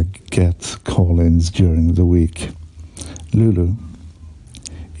sure I get call-ins during the week. Lulu,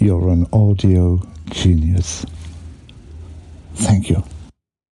 you're an audio genius. Thank you.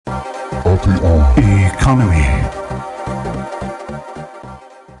 RPR Economy.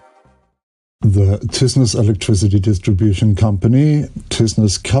 The Tisness Electricity Distribution Company,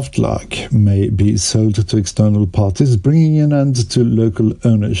 Tisness Kraftwerk, may be sold to external parties, bringing an end to local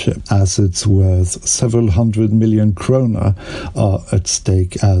ownership. Assets worth several 100 million kroner are at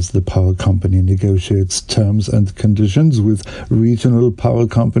stake as the power company negotiates terms and conditions with regional power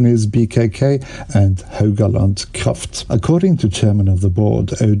companies BKK and Haugaland Kraft. According to chairman of the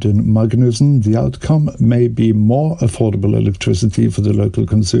board, Odin Magnussen, the outcome may be more affordable electricity for the local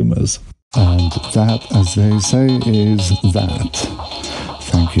consumers. And that, as they say, is that.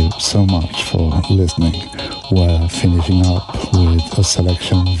 Thank you so much for listening. We're finishing up with a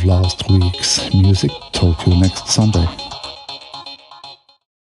selection of last week's music. Talk to you next Sunday.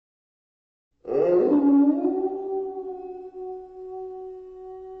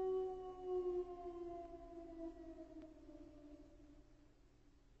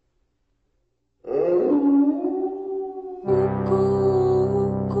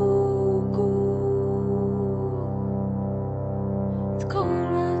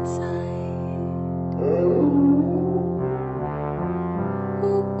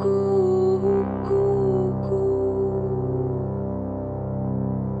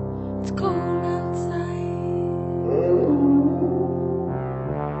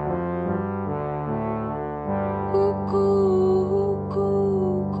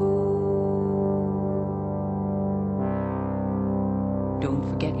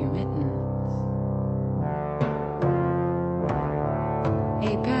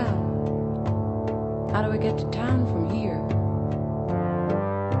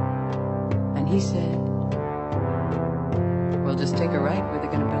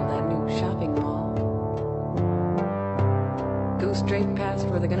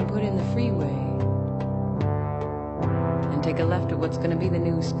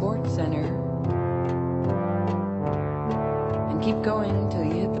 Keep going till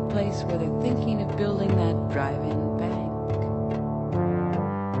you hit the place where they're thinking of building that drive-in bank.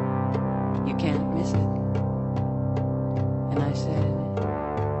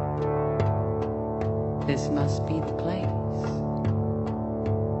 This must be the place.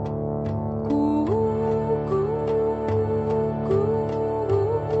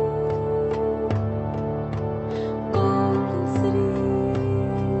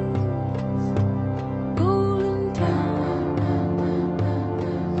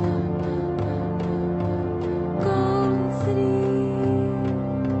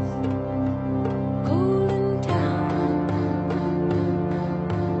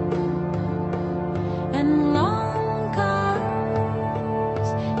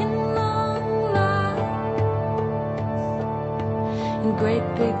 Great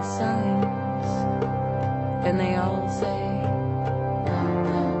big signs, and they all say,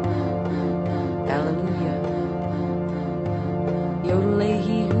 Hallelujah,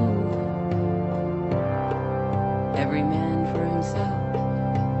 Yodelay-hee-hoo, every man for himself.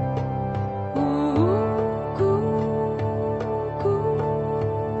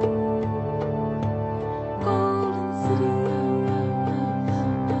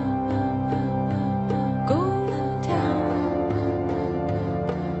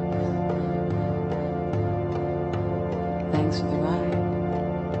 Thanks for the ride.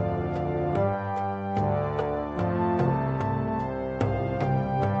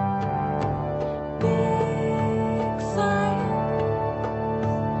 Big science,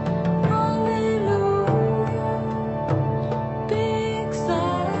 hallelujah. Big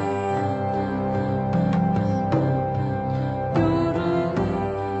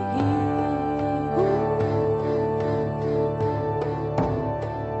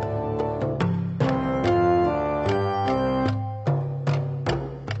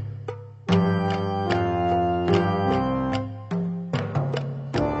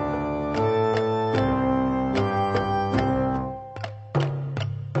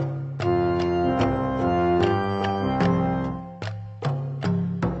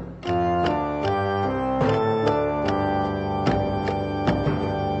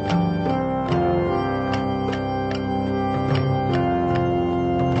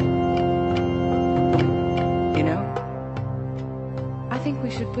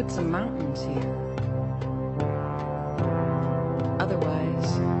put some mountains here.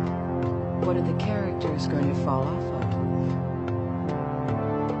 Otherwise, what are the characters going to fall off of?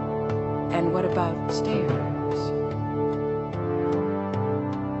 And what about stairs?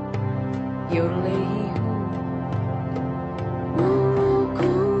 Yodelay-hee-hoo.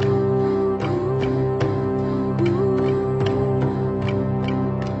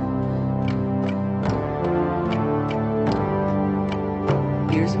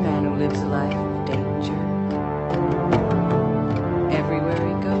 Here's a man who lives a life of danger. Everywhere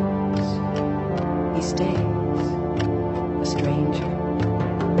he goes, he stays a stranger.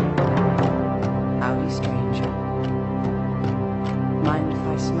 Howdy, stranger. Mind if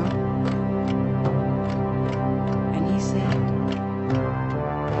I smoke? And he said,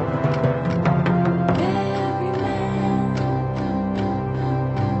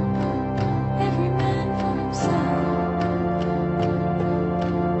 every man for himself.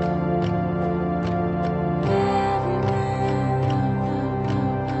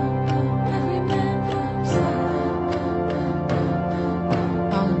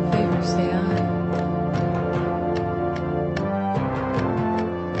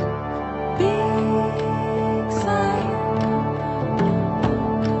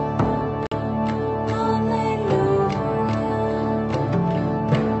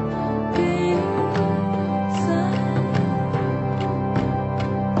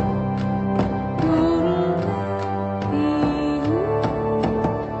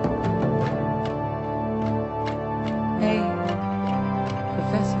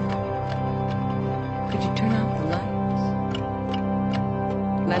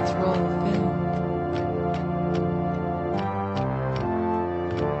 Let's roll the film.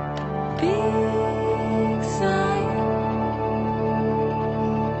 Big sign,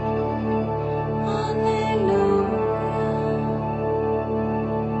 hallelujah.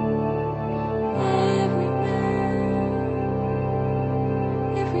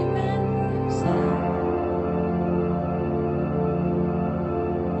 Every man for himself.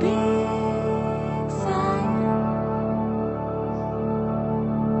 Big sign.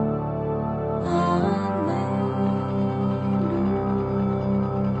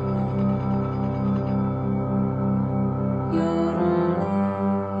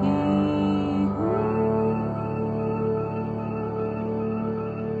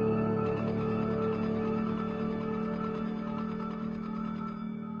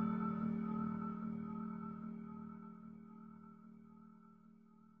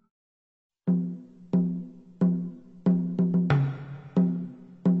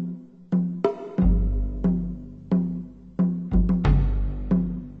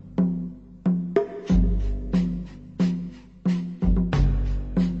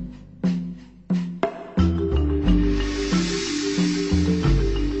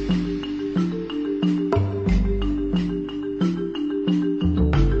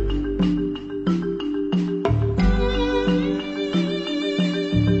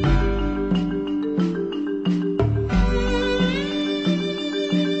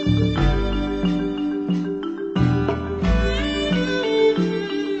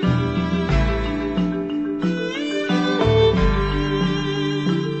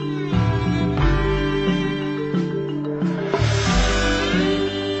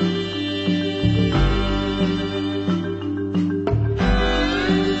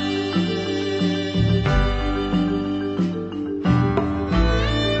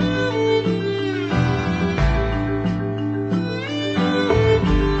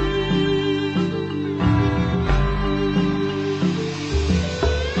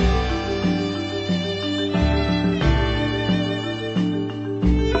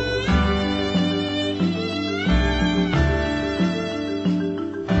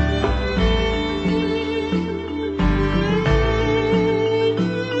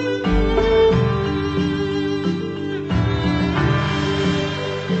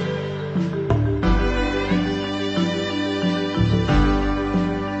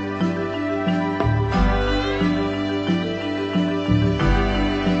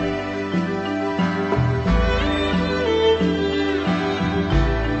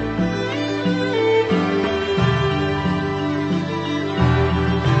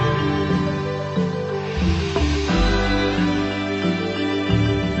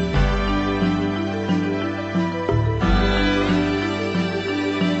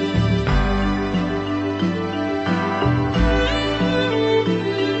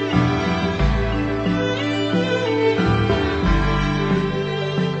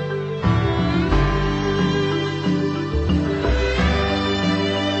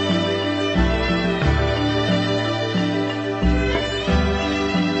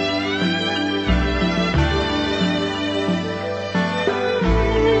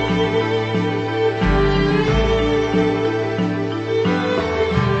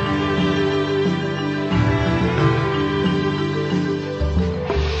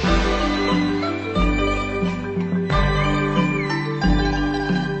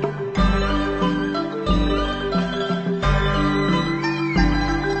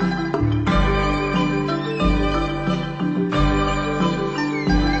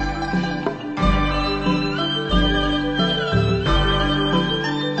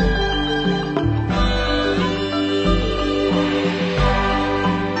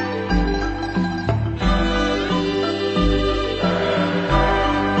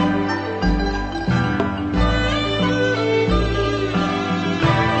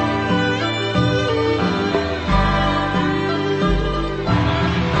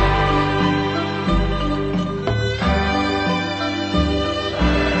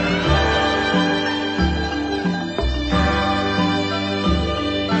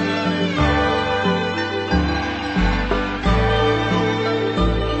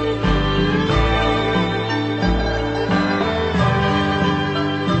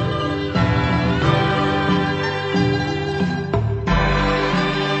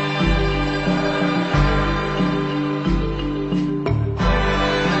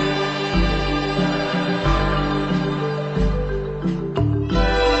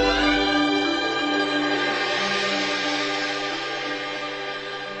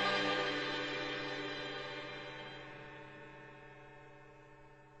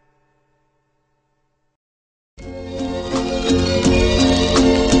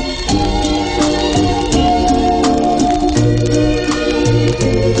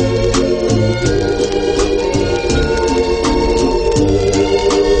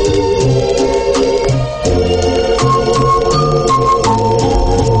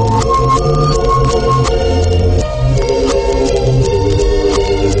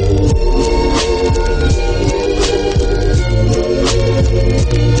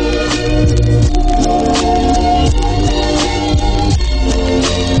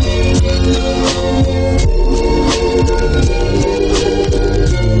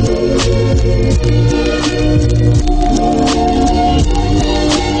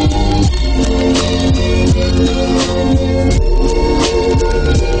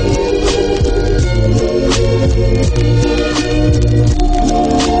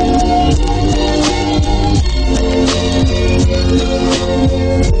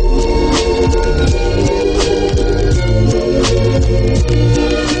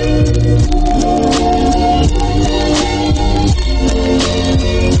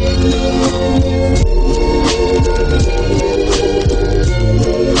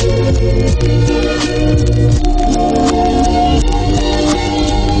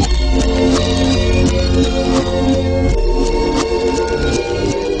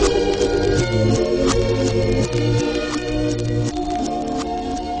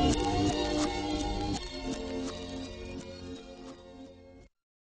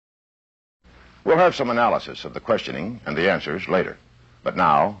 We'll have some analysis of the questioning and the answers later. But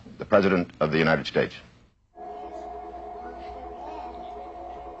now, the President of the United States.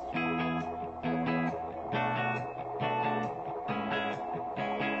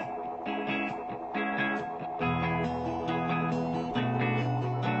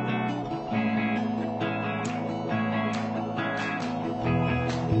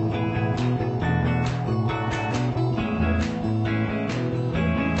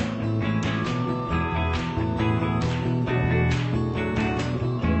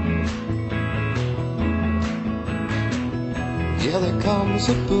 Yeah, there comes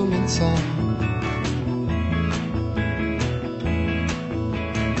a booming sound.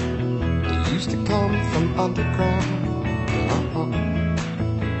 It used to come from underground.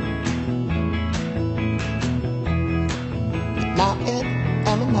 Now it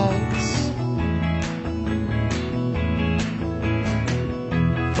emanates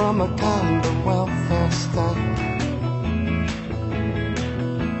from a kind of welfare state.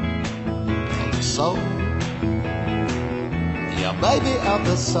 And so baby of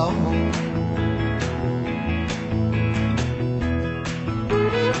the soul.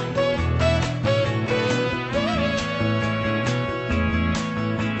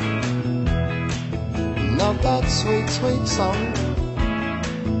 Now that sweet, sweet song,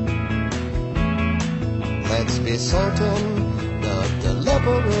 let's be certain, the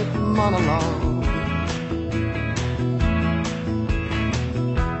deliberate monologue,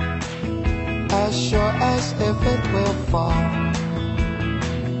 as sure as if it will fall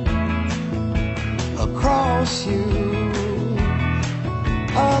across you,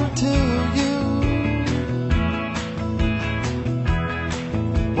 unto you,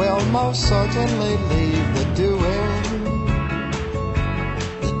 will most certainly leave the doing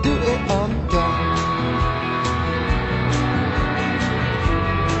undone.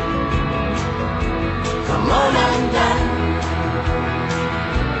 Come on undone.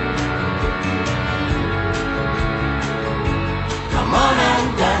 Come on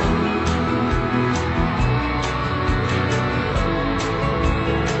undone.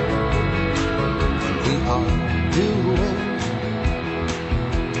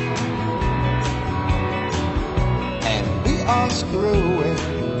 Screwing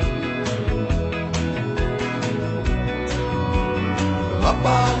up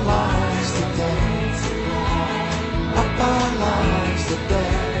our lives today, up our lives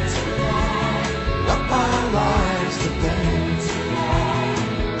today, up our lives today,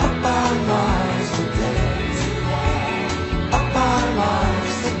 up our lives today, up our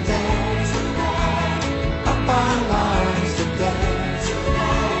lives today, up our lives today,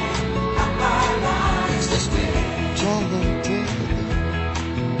 up our lives this week, Charlie.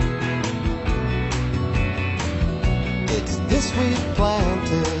 This we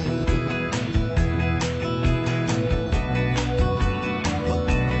planted.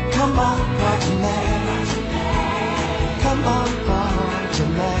 Come on, progeny. Come on,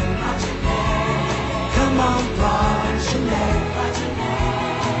 progeny. Come on, progeny.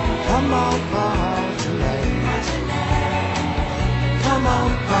 Come on, progeny. Come on,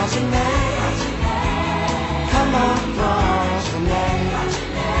 progeny. Come on, progeny.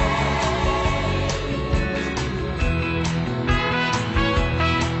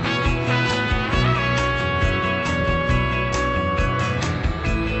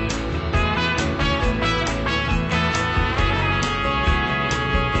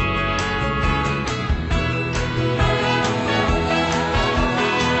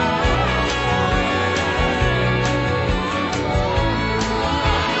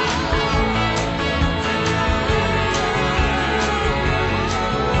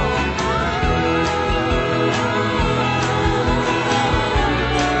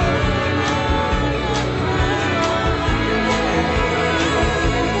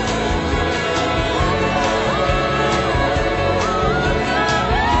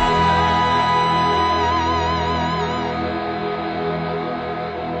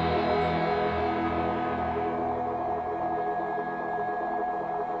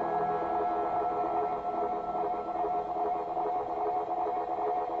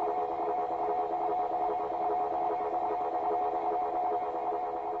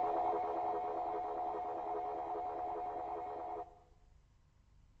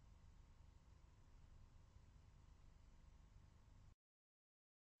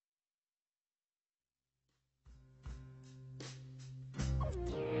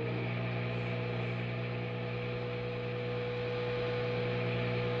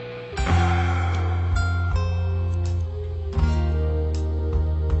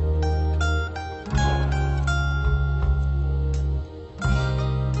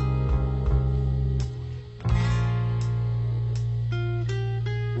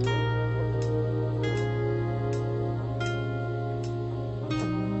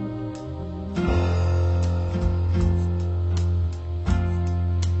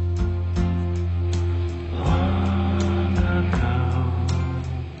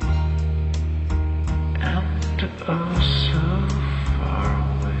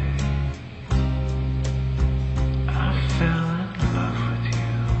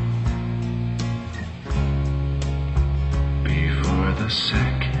 the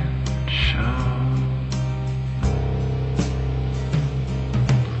second show.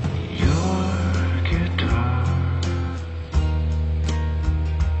 Your guitar,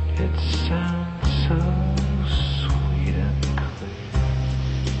 it sounds so sweet and clear,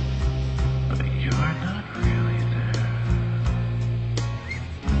 but you're not really there.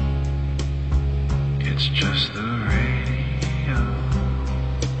 It's just the radio.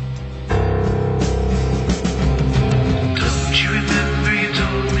 Don't you remember you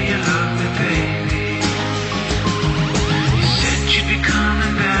told me you loved me, baby? You said you'd be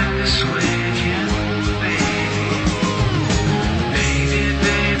coming back this way again, baby. Baby,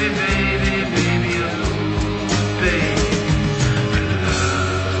 baby, baby, baby, oh, baby, I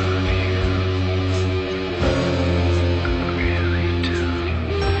love you. I really do.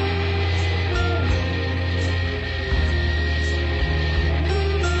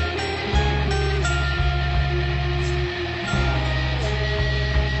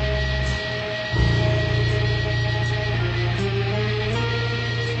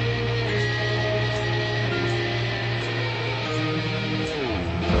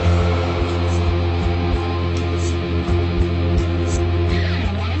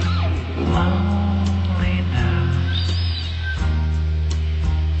 Loneliness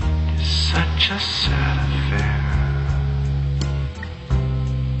is such a sad affair,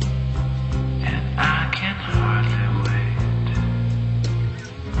 and I can hardly wait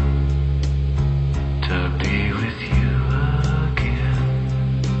to be with you again.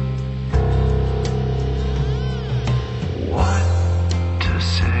 What to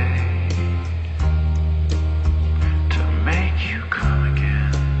say to make you come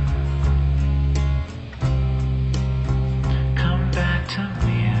again? Come back to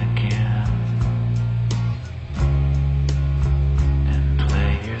me again and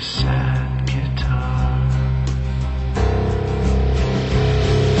play your sad guitar.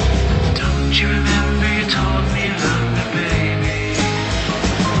 Don't you remember you told me you loved me, baby?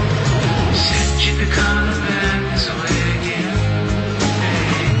 You said you'd be coming back this way again,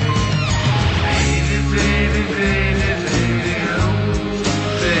 baby, baby, baby, baby, oh,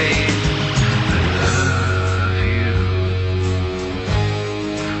 baby, I love you.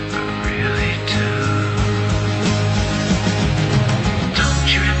 I really do. Don't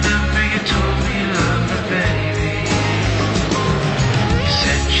you remember you told me you loved me, baby? You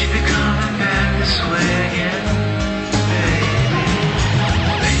said you'd be coming back this way again, baby.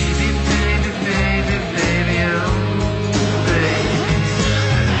 Baby, baby, baby, baby, oh, baby,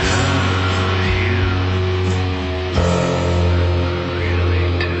 I love you. I really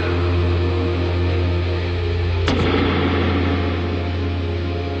do.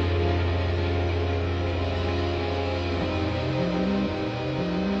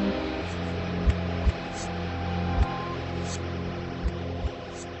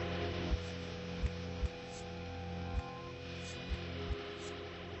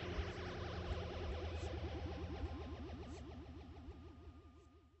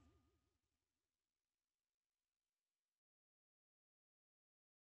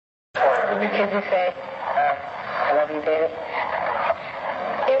 What did you say? I love you, David.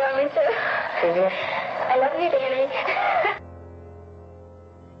 You love me too. Did you? I love you, Danny.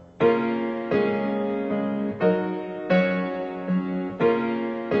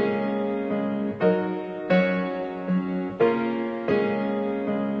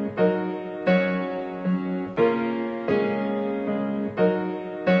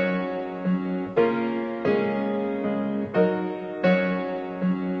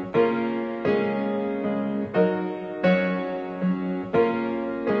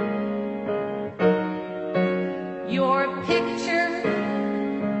 Your picture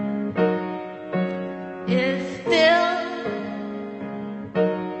is still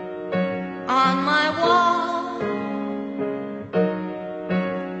on my wall,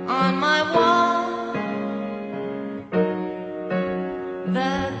 on my wall.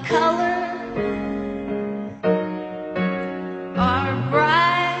 The colors are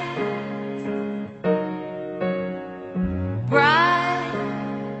bright, bright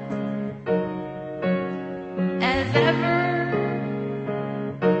as ever.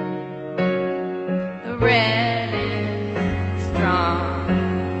 The red is strong,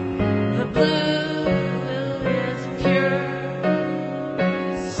 the blue is pure.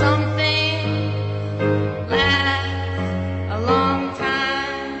 Something lasts a long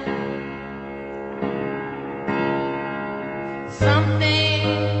time. Something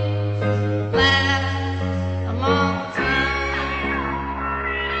lasts a long time.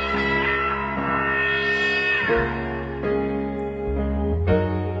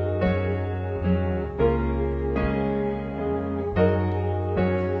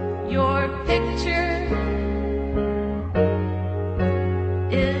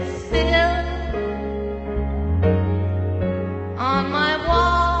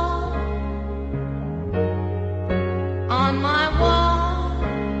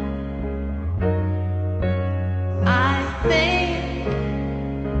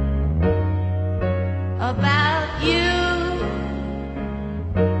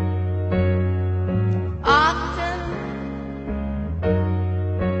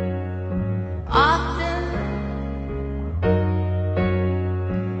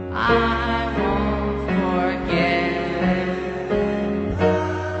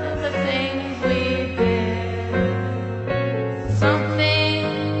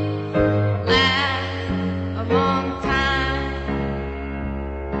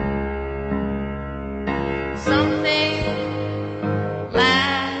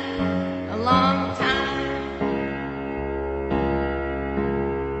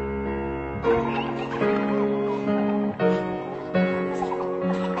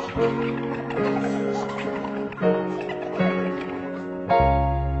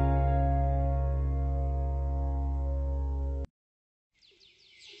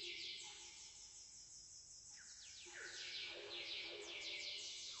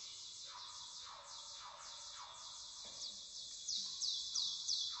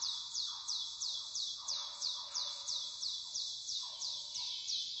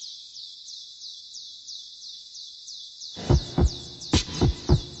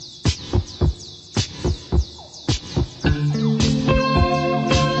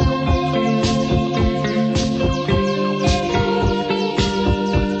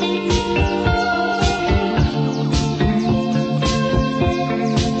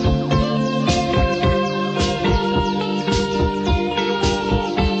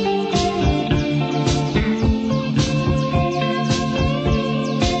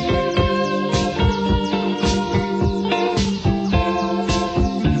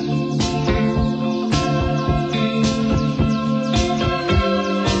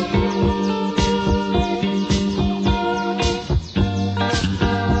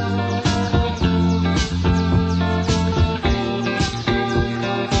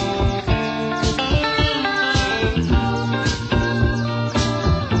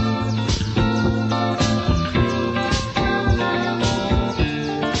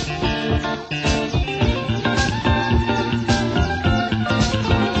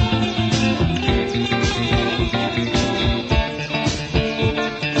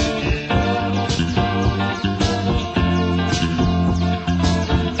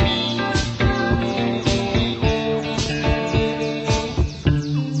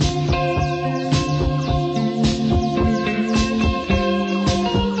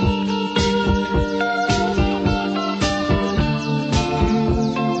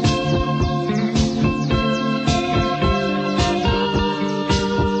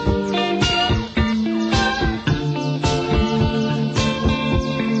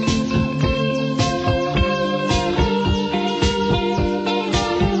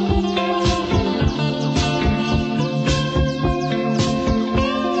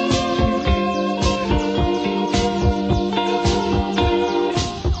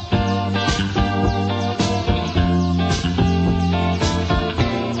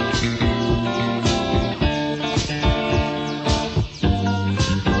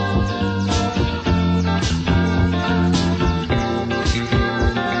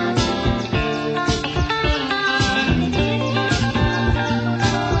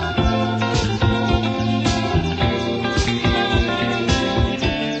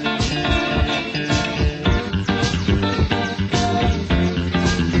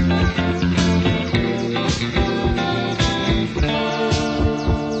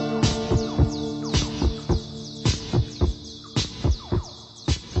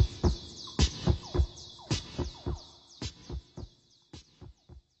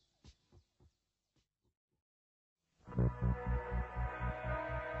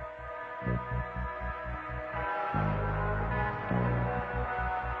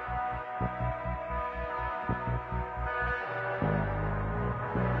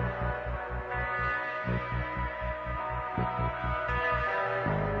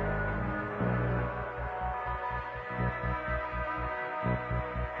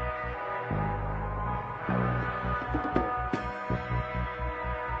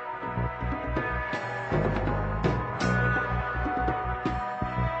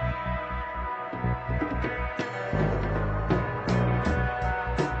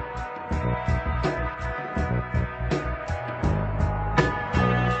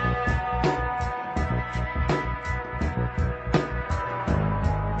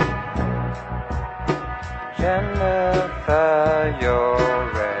 Jennifer, your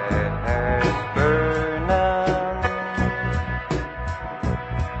red hair's burning.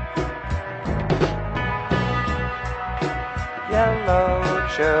 Yellow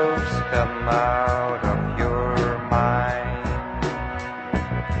jokes come out of your mind.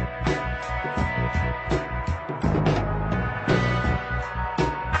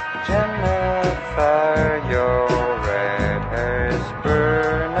 Jennifer, your red hair's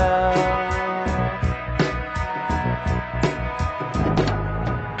burning.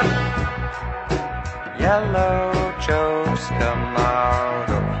 Yellow jokes come out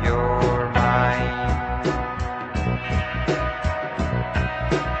of your mind.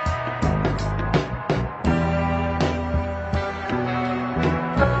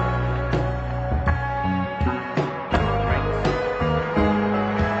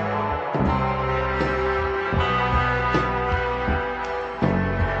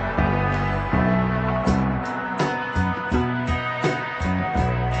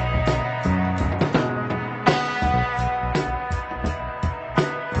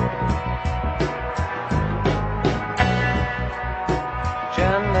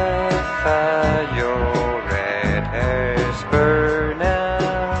 Jennifer, your red hair's burning.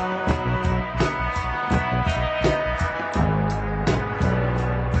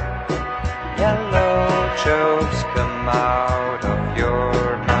 Yellow jokes come out of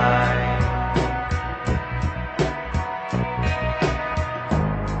your mind.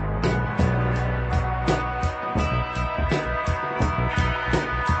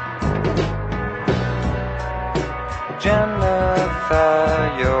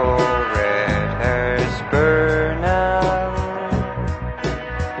 Jennifer, your red hair's burning.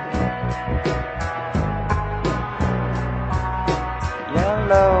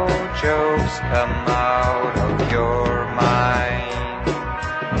 Yellow jokes come out of your mind.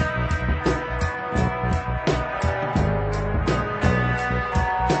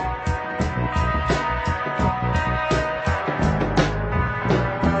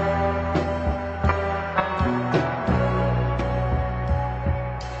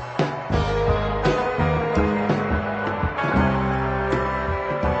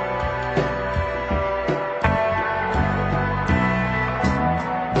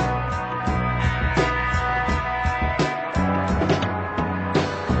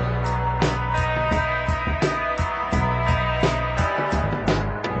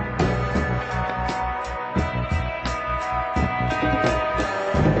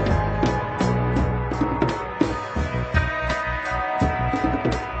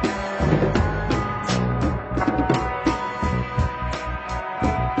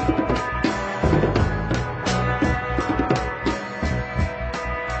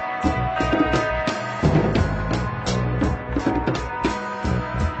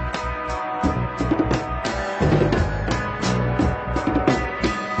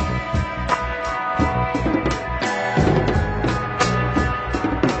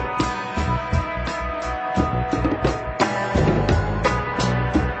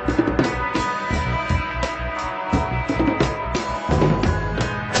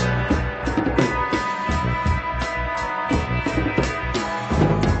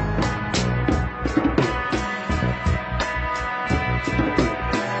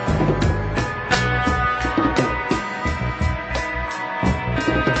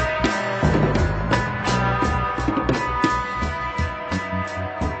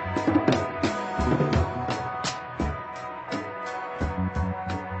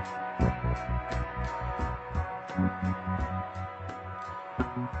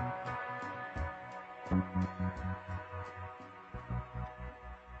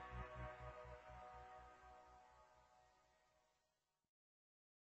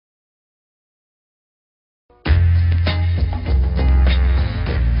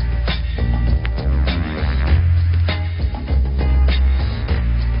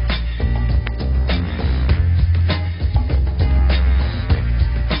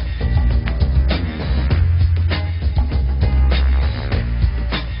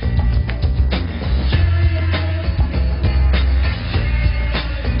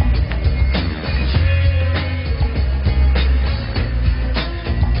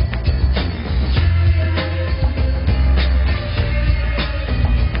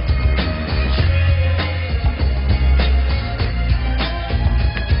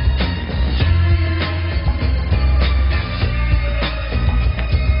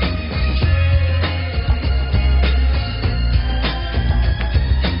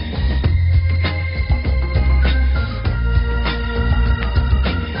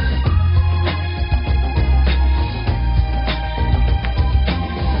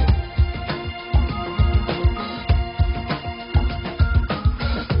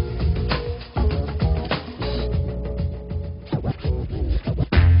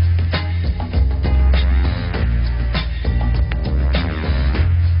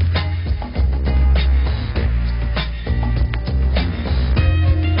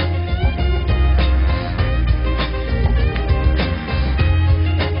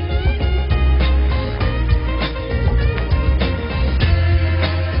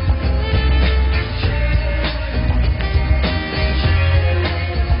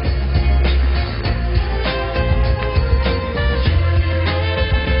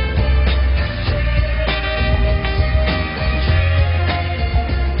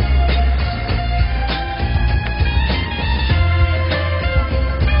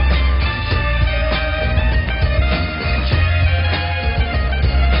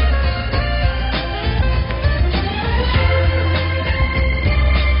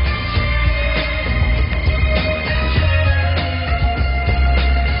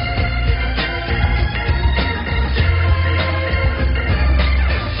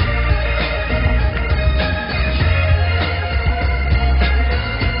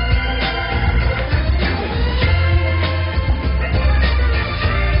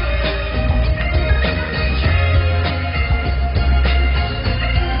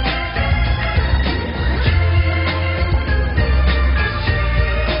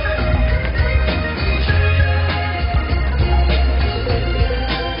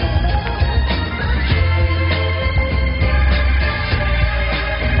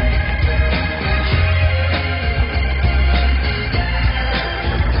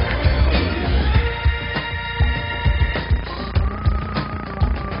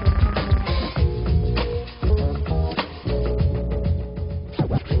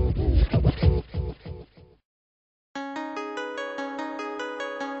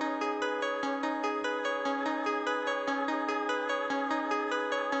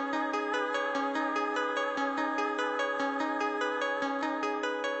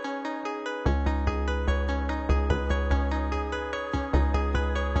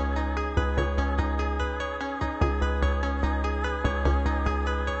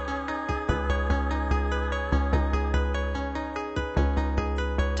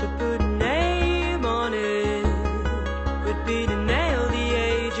 To put a name on it would be to nail the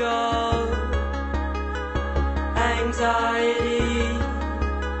age of anxiety.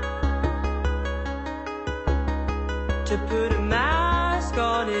 To put a mask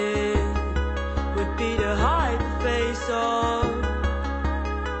on it would be to hide the face of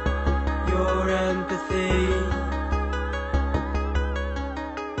your empathy.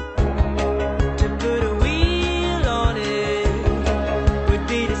 To put a wheel on it would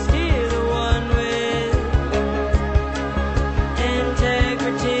be to steer the one with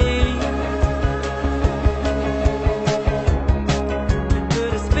integrity. To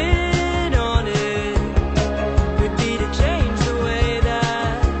put a spin on it would be to change the way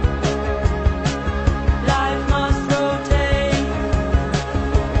that life must rotate.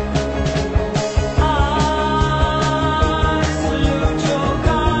 I salute your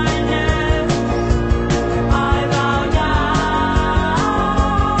kindness. I bow down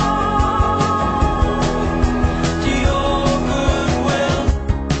to your goodwill.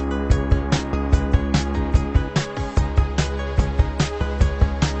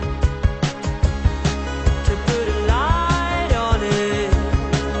 To put a light on it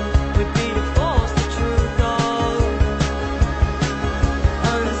would be to force the truth of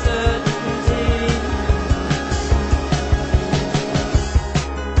uncertainty.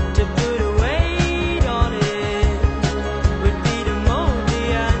 To put a weight on it would be to mold the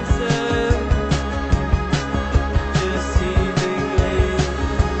answer deceivingly.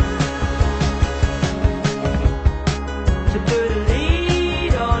 To put a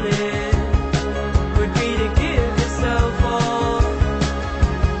lead on it would be to give yourself all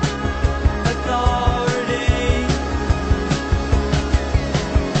authority.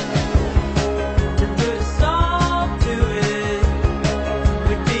 To put a stop to it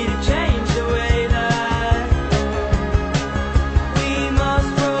would be to change the way that we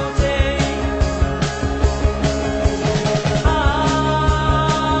must rotate. I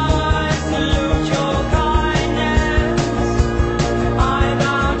salute your kindness. I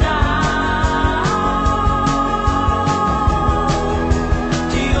bow down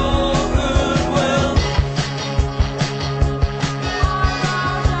to your goodwill.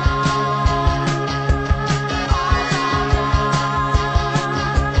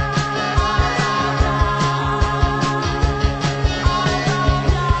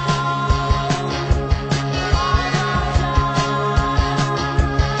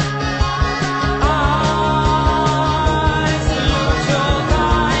 I salute your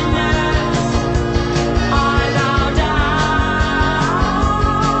kindness. I bow down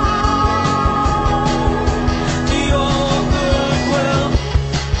to your goodwill.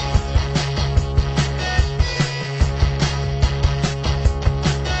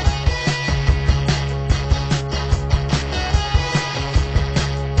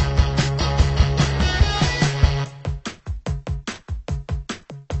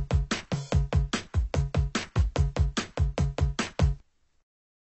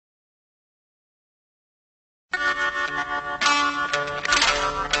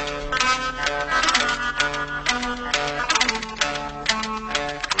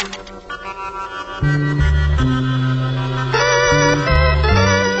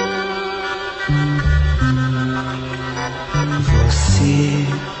 Você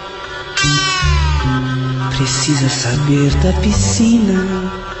precisa saber da piscina,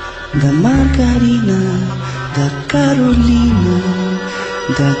 da margarina, da Carolina,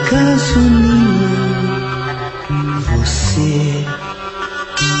 da gasolina. Você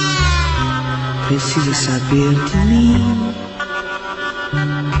precisa saber de mim.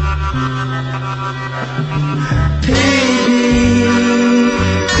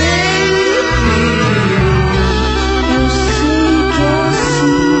 Eu sei que é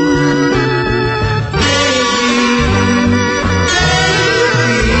assim.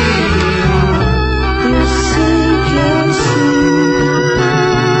 Eu sei que é assim.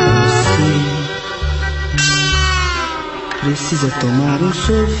 Você precisa tomar um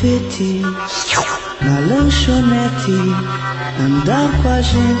sorvete na lanchonete, andar com a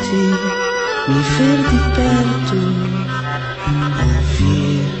gente, me ver de perto,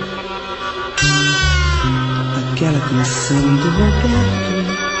 ouvir aquela canção do Roberto.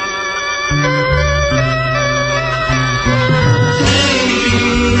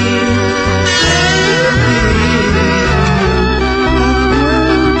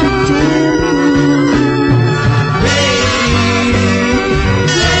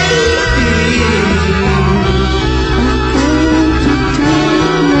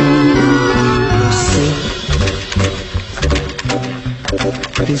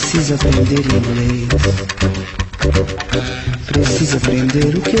 Precisa aprender inglês. Precisa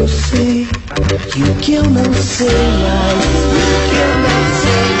aprender o que eu sei e o que eu não sei mais. O que eu não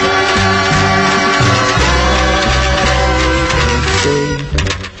sei mais. Sei.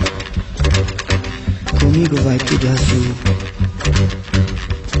 Comigo vai tudo azul.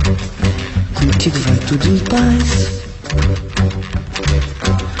 Contigo vai tudo em paz.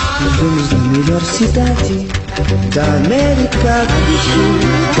 Nós vamos na melhor cidade da América do Sul,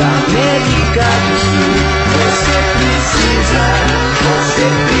 da América do Sul. Você precisa, você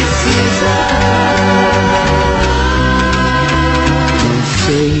precisa. Não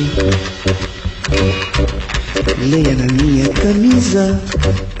sei, leia na minha camisa.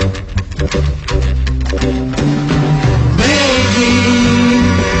 Baby,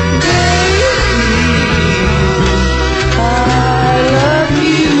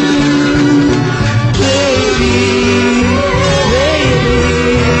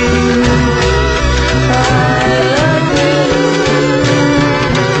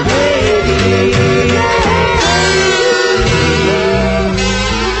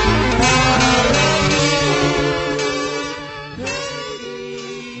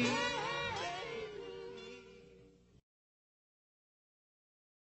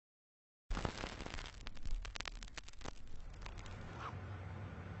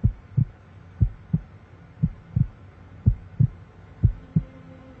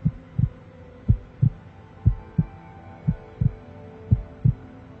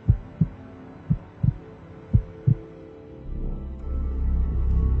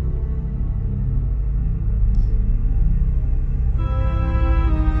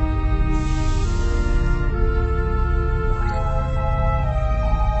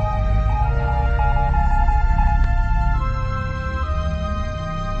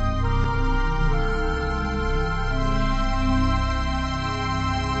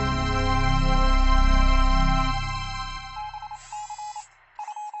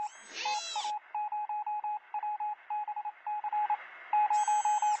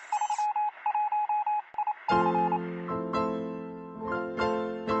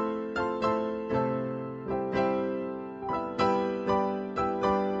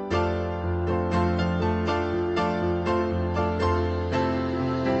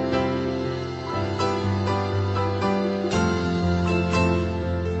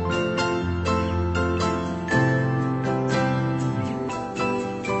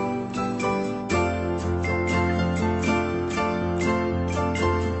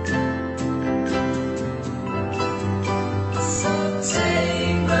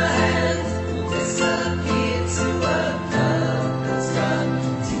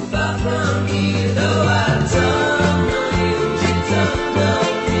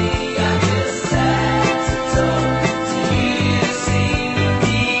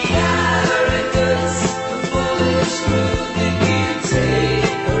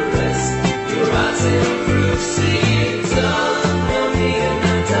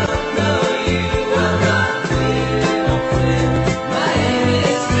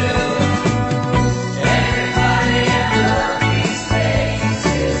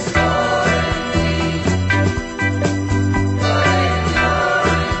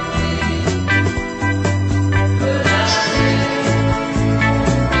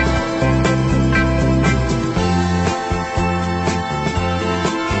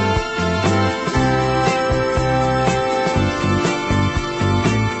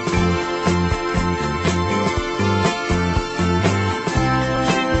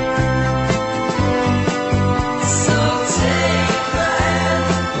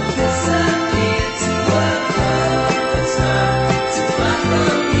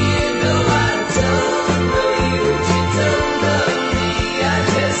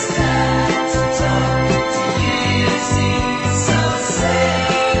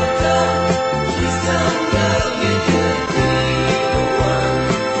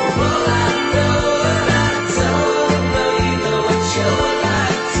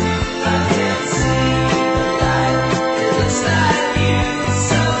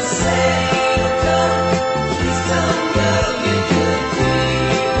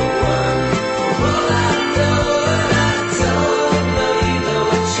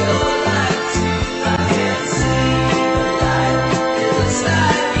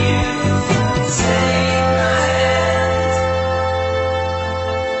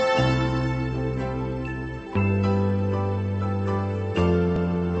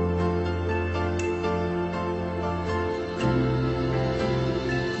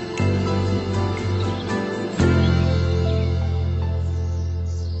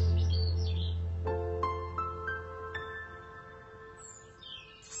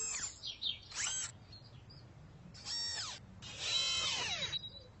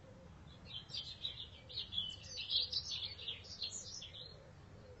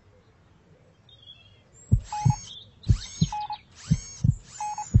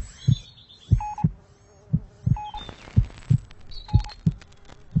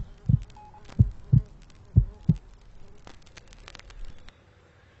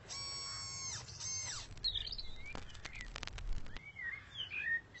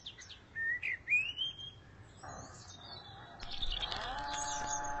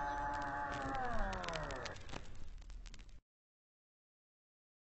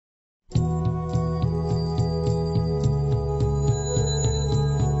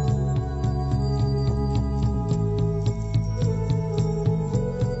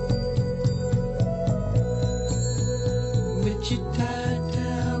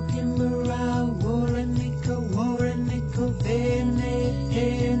 Wichita, Kimberau, Warrenica, Warrenica,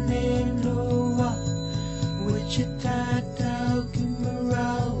 Noa. Wichita,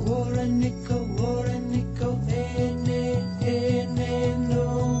 Kimberau, Warrenica, Warrenica,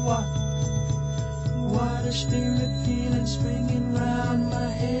 Noa. Water spirit feeling springing round my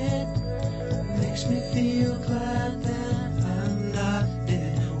head makes me feel glad that I'm not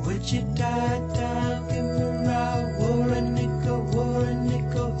dead. Wichita, Kimberau, Warrenica,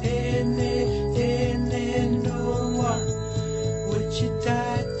 Warrenica, Noa. Wichita,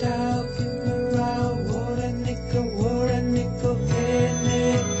 Kimberau, Warrenica, Warrenica,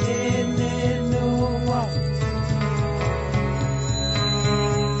 Noa.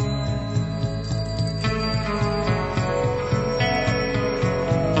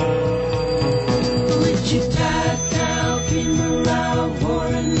 Wichita, Kimberau,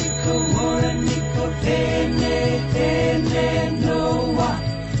 Warrenica, Warrenica, Noa.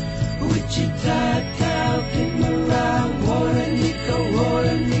 Wichita, Kimberau, Warrenica,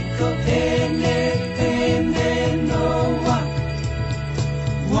 Warrenica, Noa.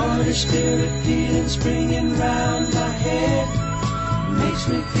 Water spirit feeling springing round my head makes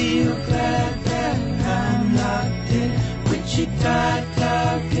me feel glad that I'm not dead. Wichita,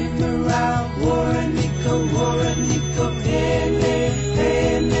 Kimberau, Warrenica, Warrenica,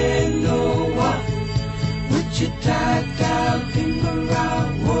 Noa. Wichita, Kimberau,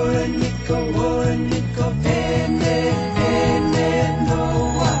 Warrenica, Warrenica,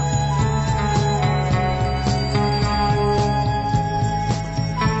 Noa.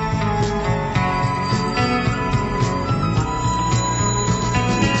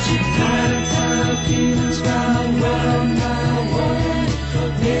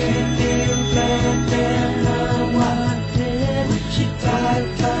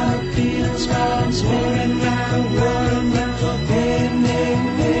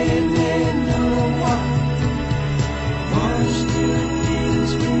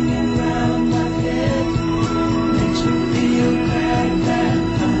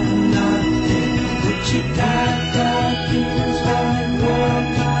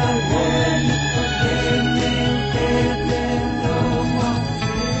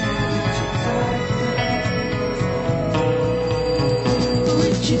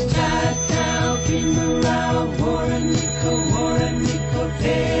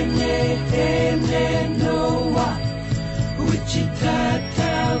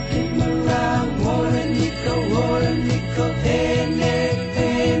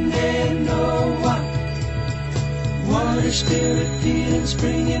 Spirit feeling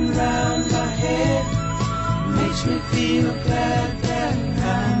springing round my head makes me feel glad that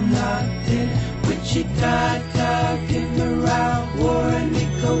I'm not dead. Wichita, Kimberau,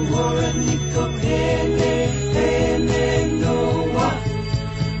 Warrenica, Warrenica, Noa.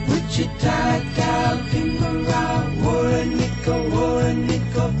 Wichita, Kimberau, Warrenica,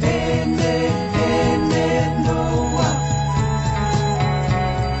 Warrenica, Noa.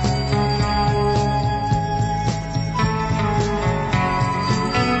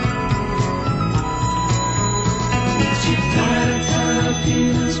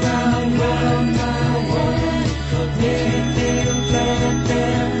 Feels round my world, feel glad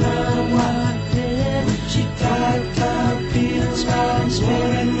that I'm not dead. Wichita, feels round,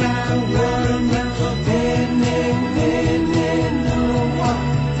 swirling round, whirling round, Noa.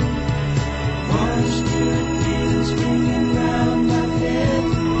 Water spirit feels springing round my head,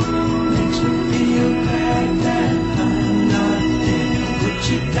 makes me feel glad that I'm not dead.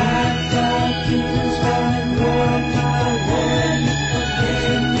 Wichita, feels round, whirling round,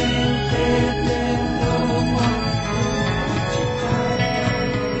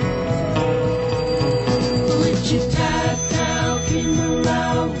 Wichita,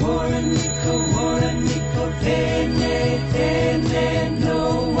 Kimberau, Warrenica, Warrenica,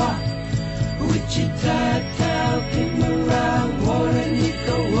 Noa. Wichita, Kimberau,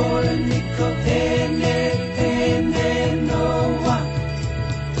 Warrenica, Warrenica, Noa.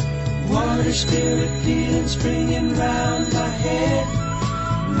 Water spirit feeling springing round my head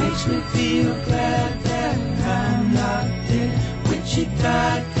makes me feel glad that I'm not dead. Wichita,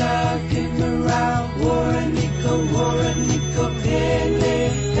 Kimberau, Warrenica, Warrenica,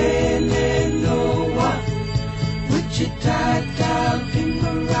 Noa. Wichita,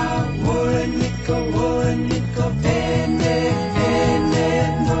 Kimberau, Warrenica, Warrenica,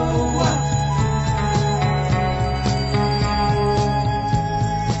 Noa.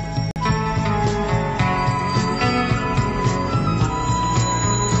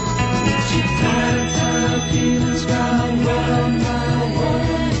 Wichita, feels round my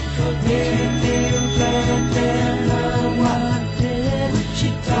world,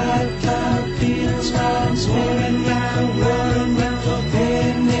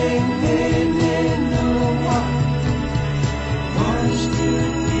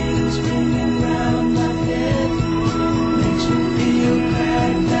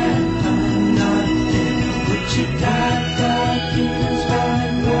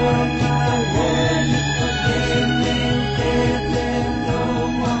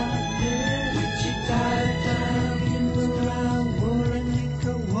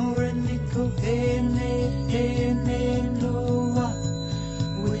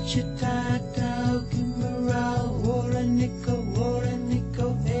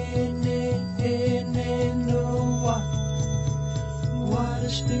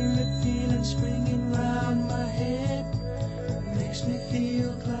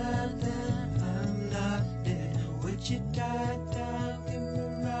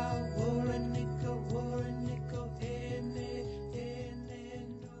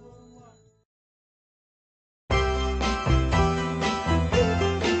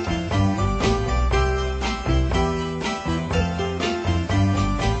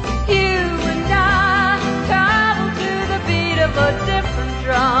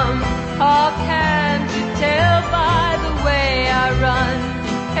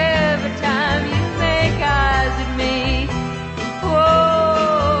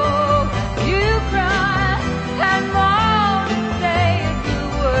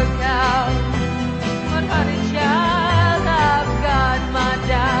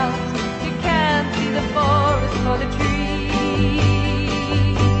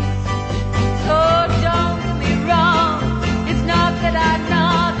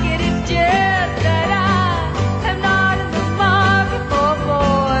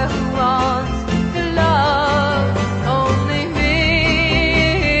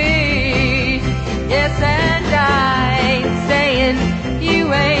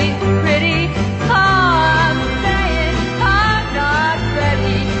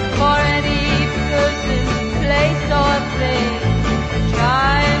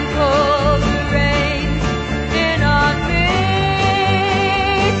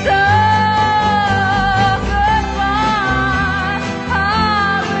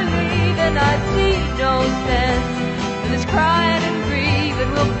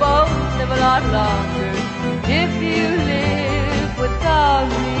 lot longer if you live without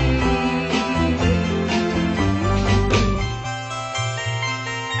me.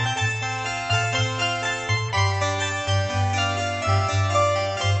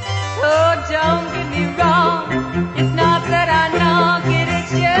 So don't get me wrong, it's not that I knock it,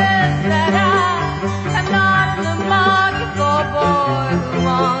 it's just that I'm not in the market for a boy who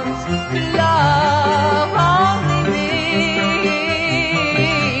wants to love only me.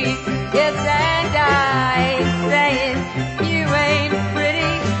 Yes, and I ain't saying you ain't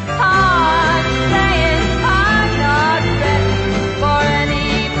pretty, I'm saying I'm not ready for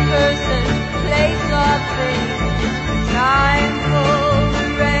any person, place or thing. Time pulls the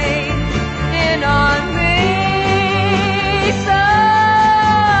rain in on me, so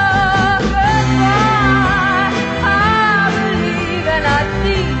goodbye. I believe and I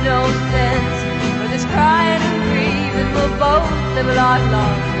see no sense for this crying and grieving. We'll both live a lot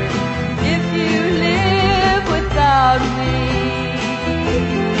longer if you live without me.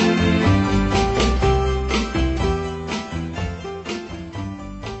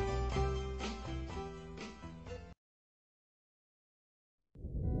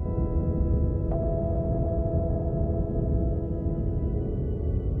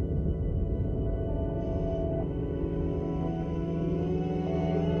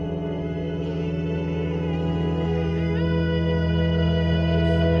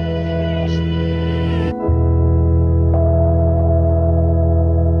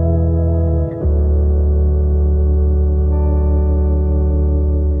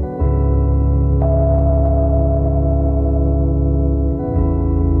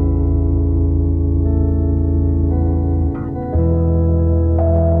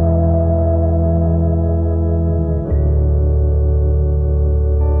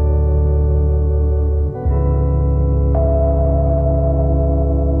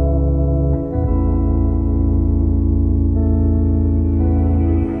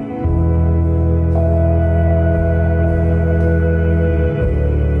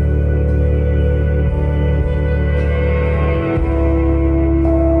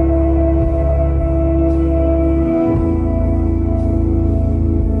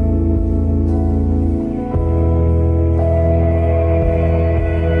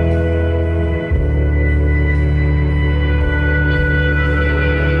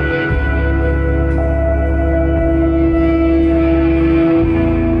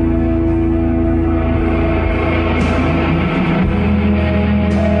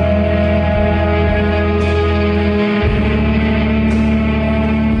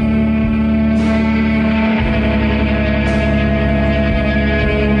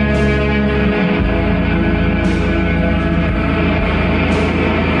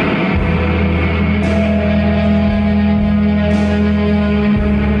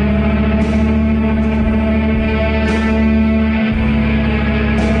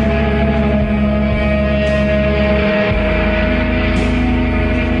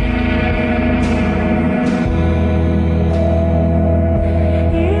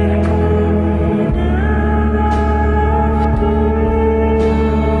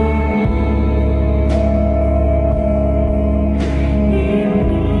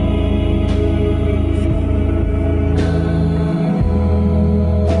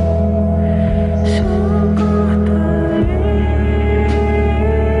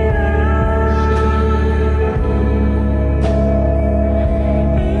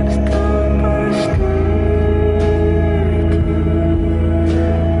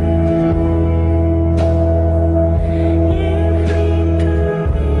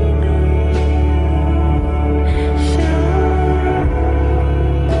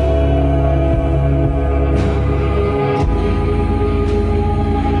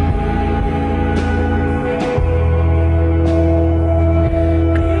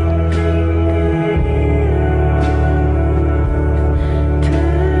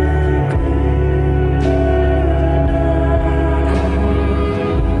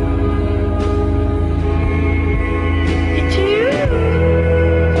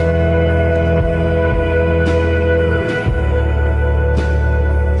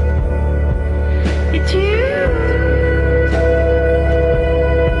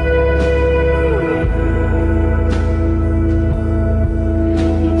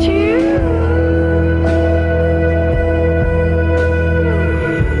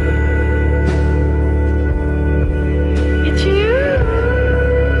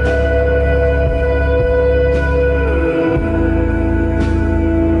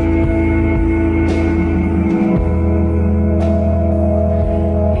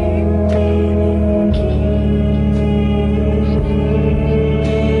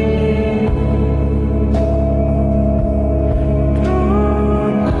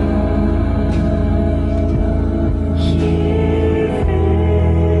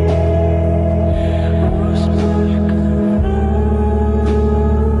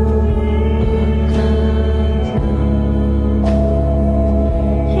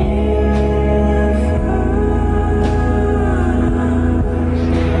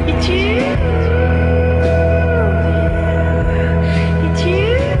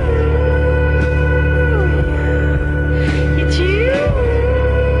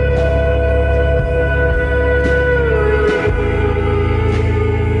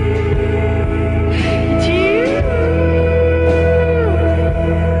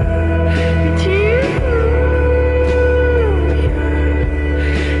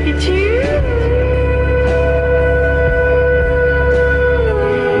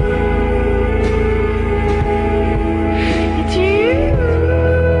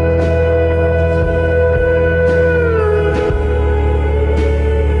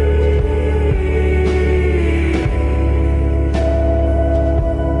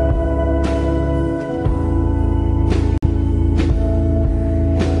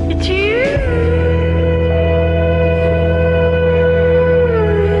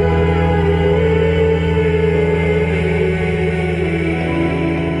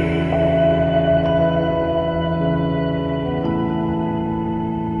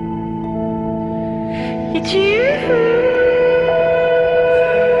 It's you.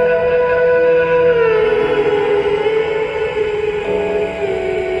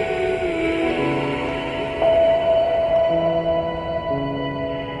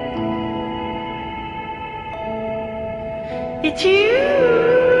 It's you.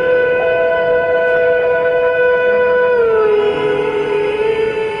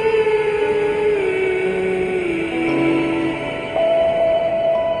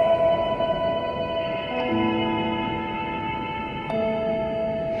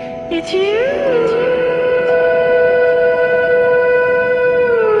 It's you.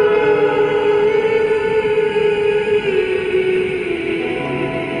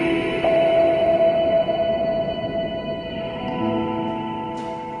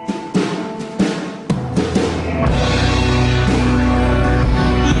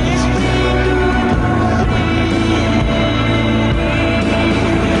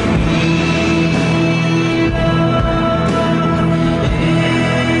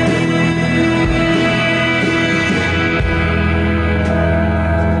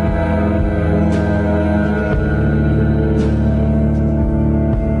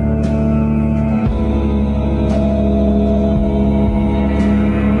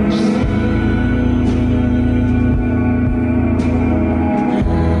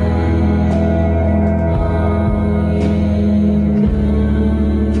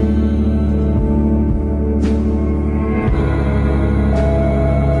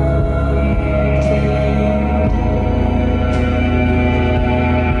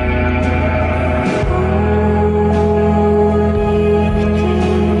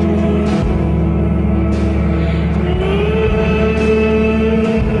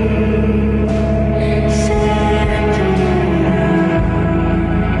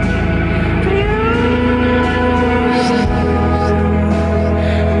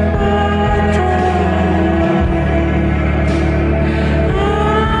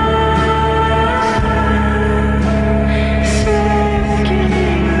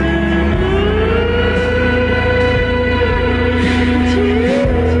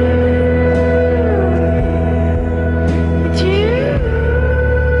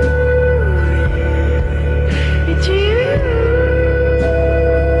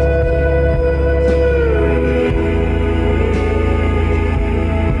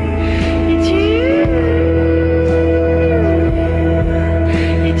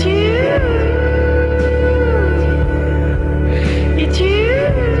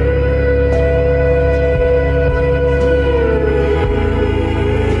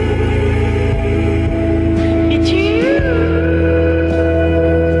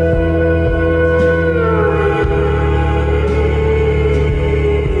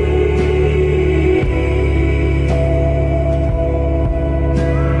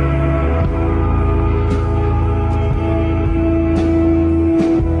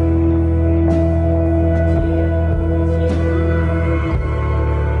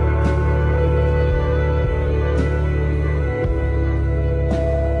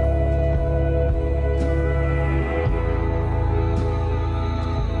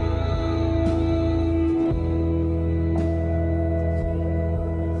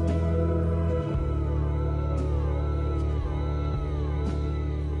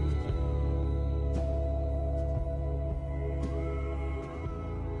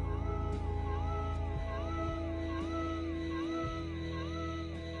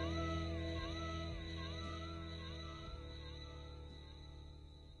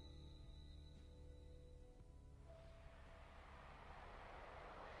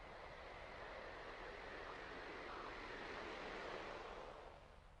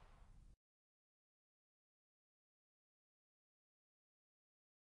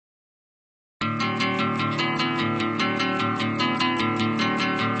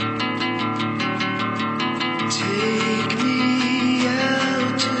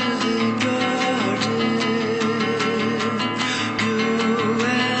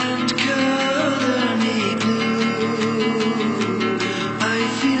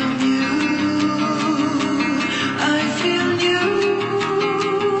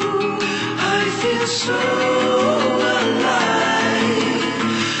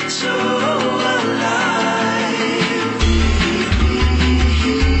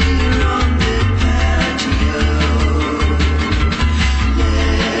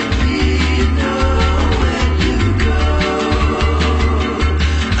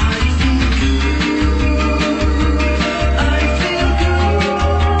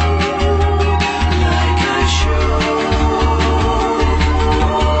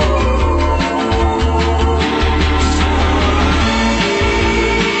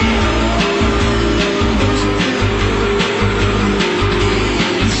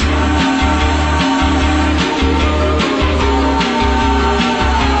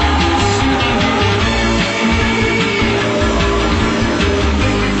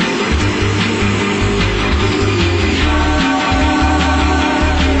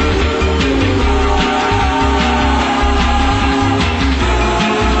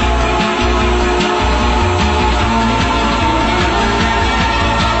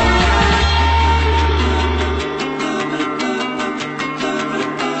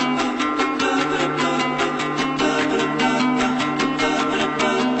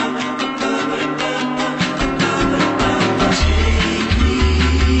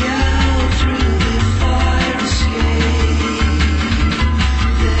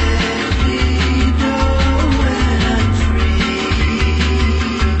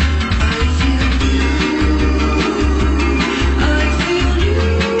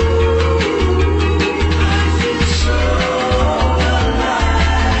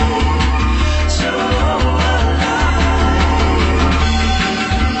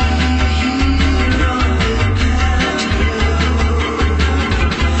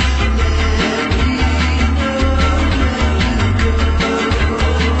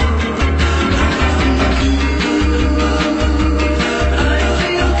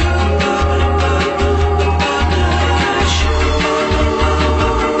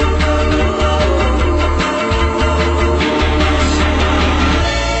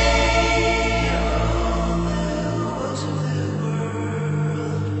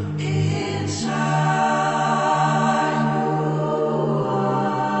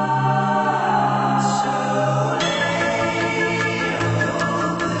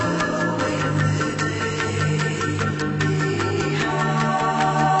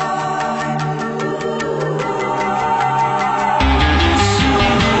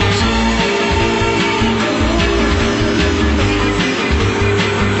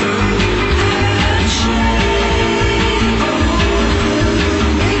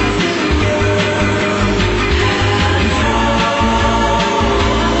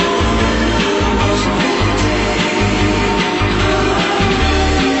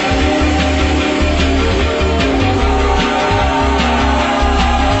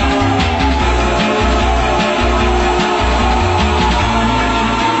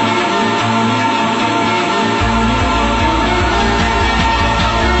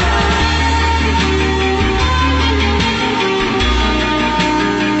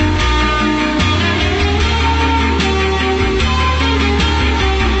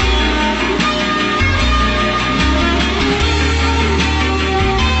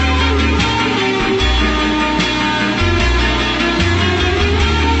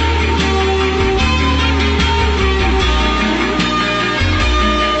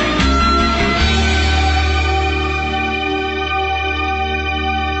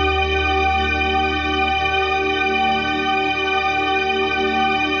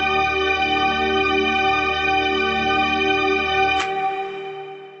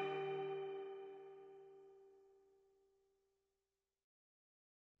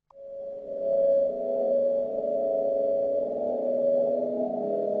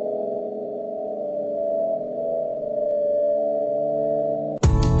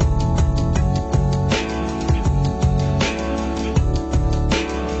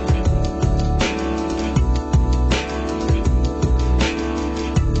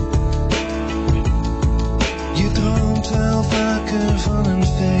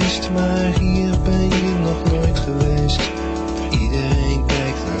 feest, maar hier ben je nog nooit geweest. Iedereen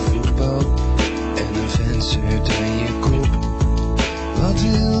kijkt naar voetbal en een vent zeurt aan je kop. Wat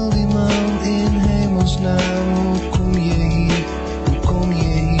wil die man in hemelsnaam? Hoe kom je hier? Hoe kom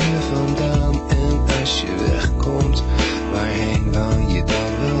je hier vandaan? En als je wegkomt, waarheen wou je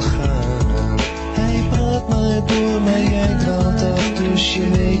dan wel gaan? Hij praat maar door, maar jij dwaalt af, dus je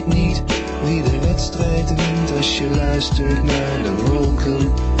weet niet wie de wedstrijd wint. Als je luistert naar de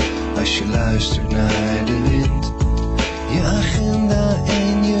wolken, als je luistert naar de wind. Je agenda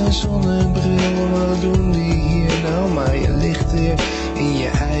en je zonnebril, wat doen die hier nou? Maar je ligt weer in je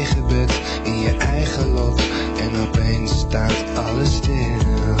eigen bed, in je eigen lot. En opeens staat alles stil.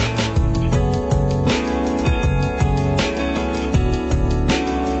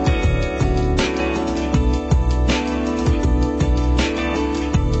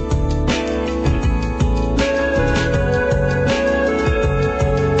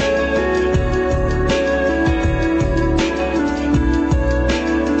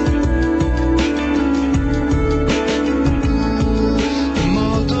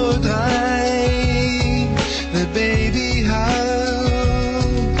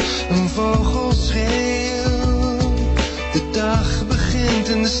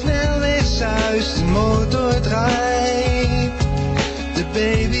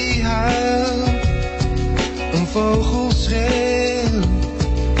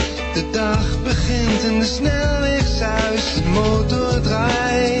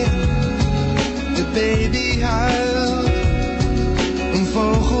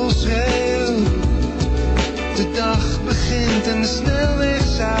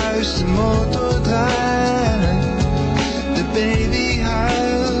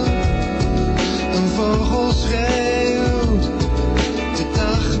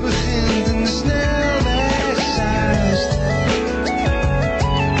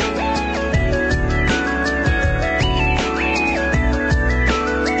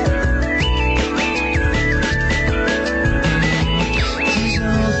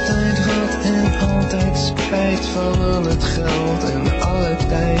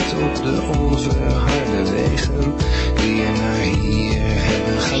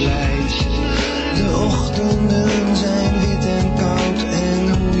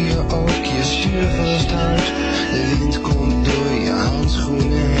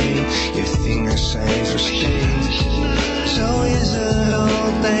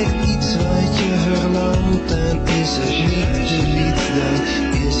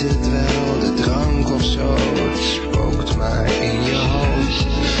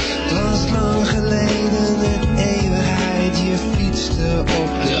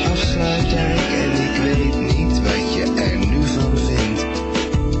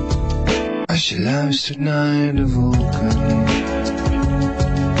 Luister naar de wolken.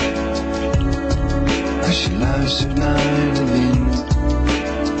 Als je luistert naar de wind.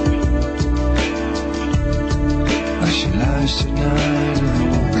 Als je luistert naar de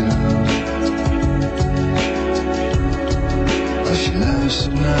wolken. Als je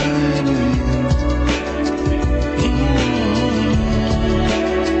luistert naar de wind.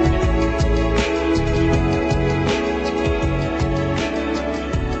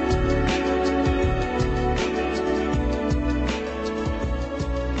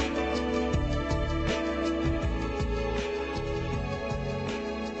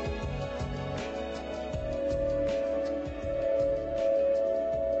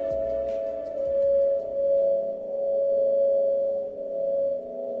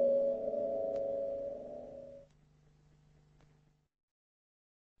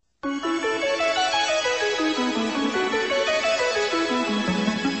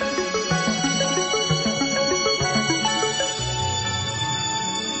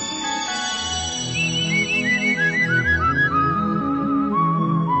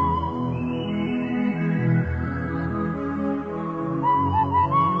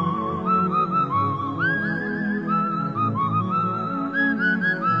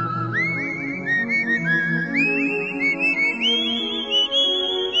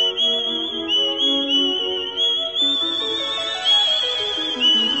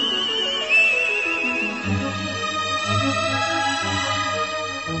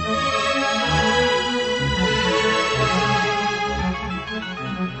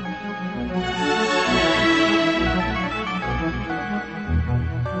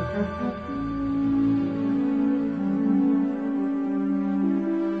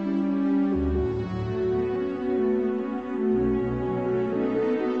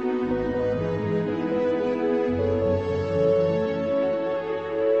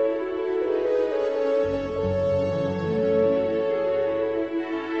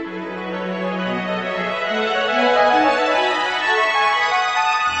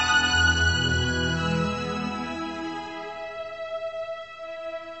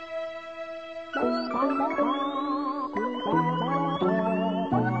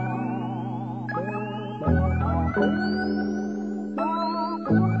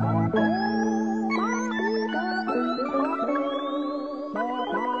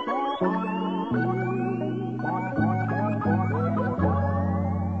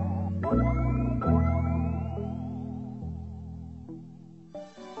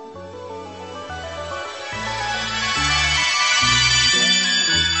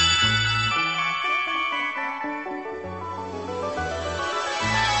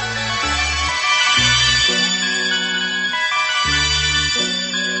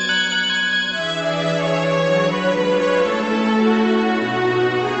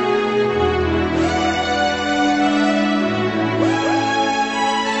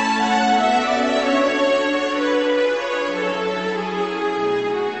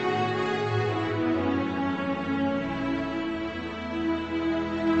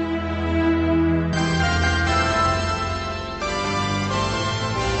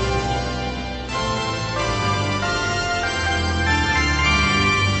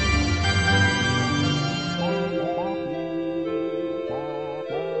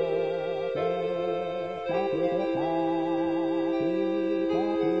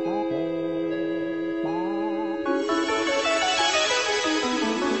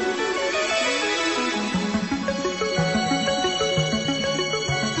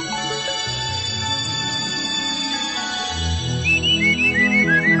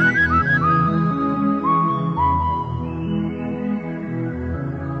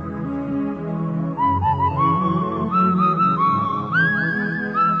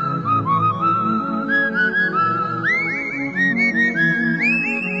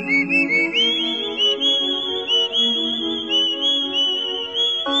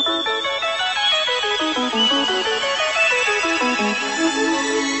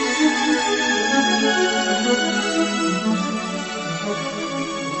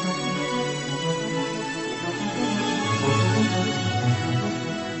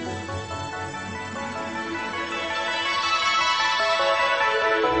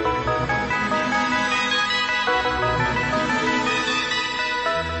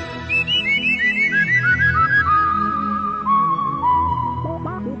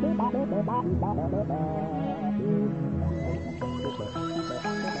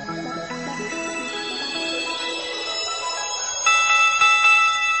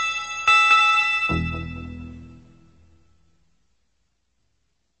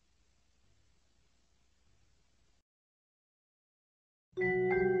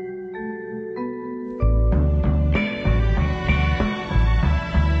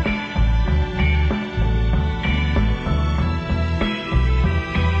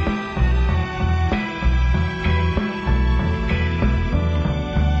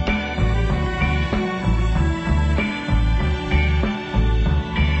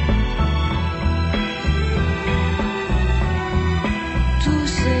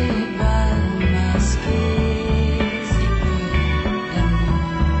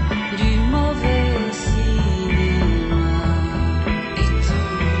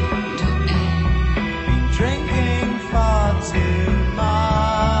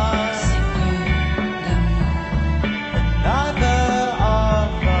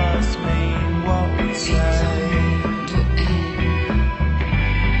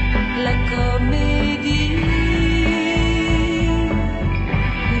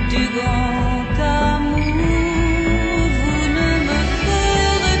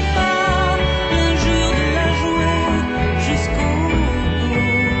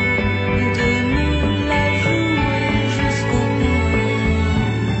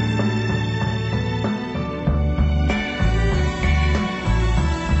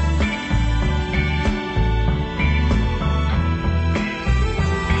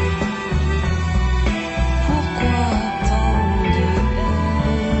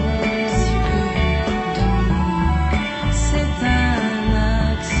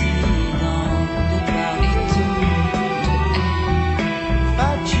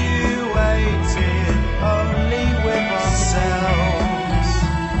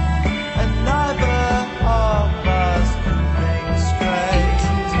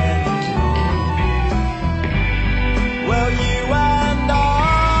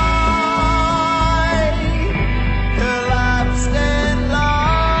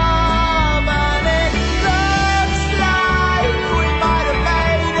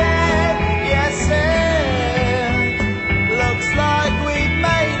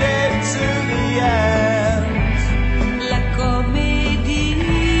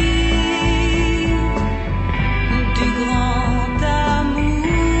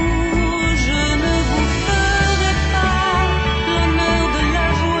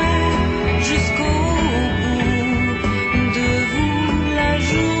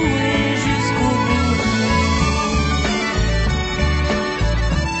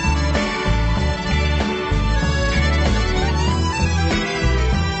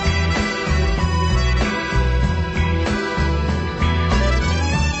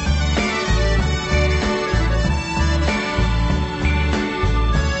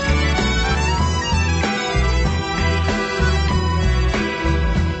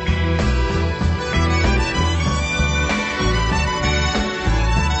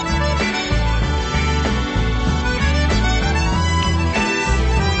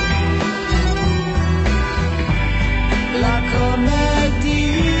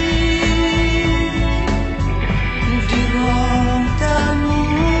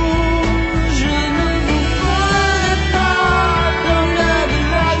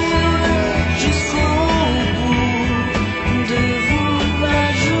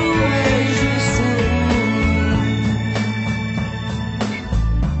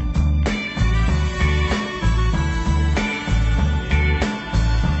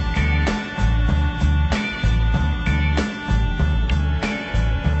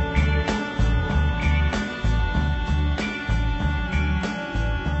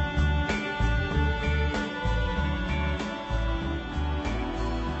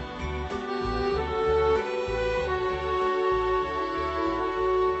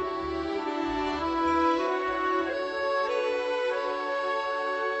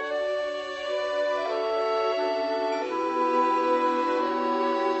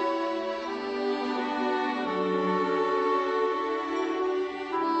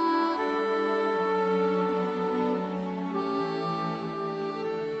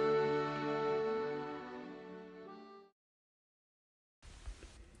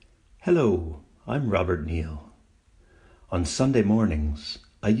 Hello, I'm Robert Neal. On Sunday mornings,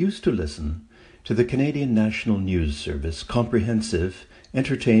 I used to listen to the Canadian National News Service comprehensive,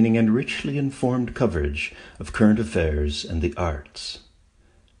 entertaining and richly informed coverage of current affairs and the arts.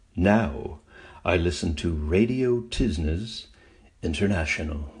 Now I listen to Radio Tisnes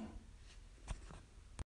International.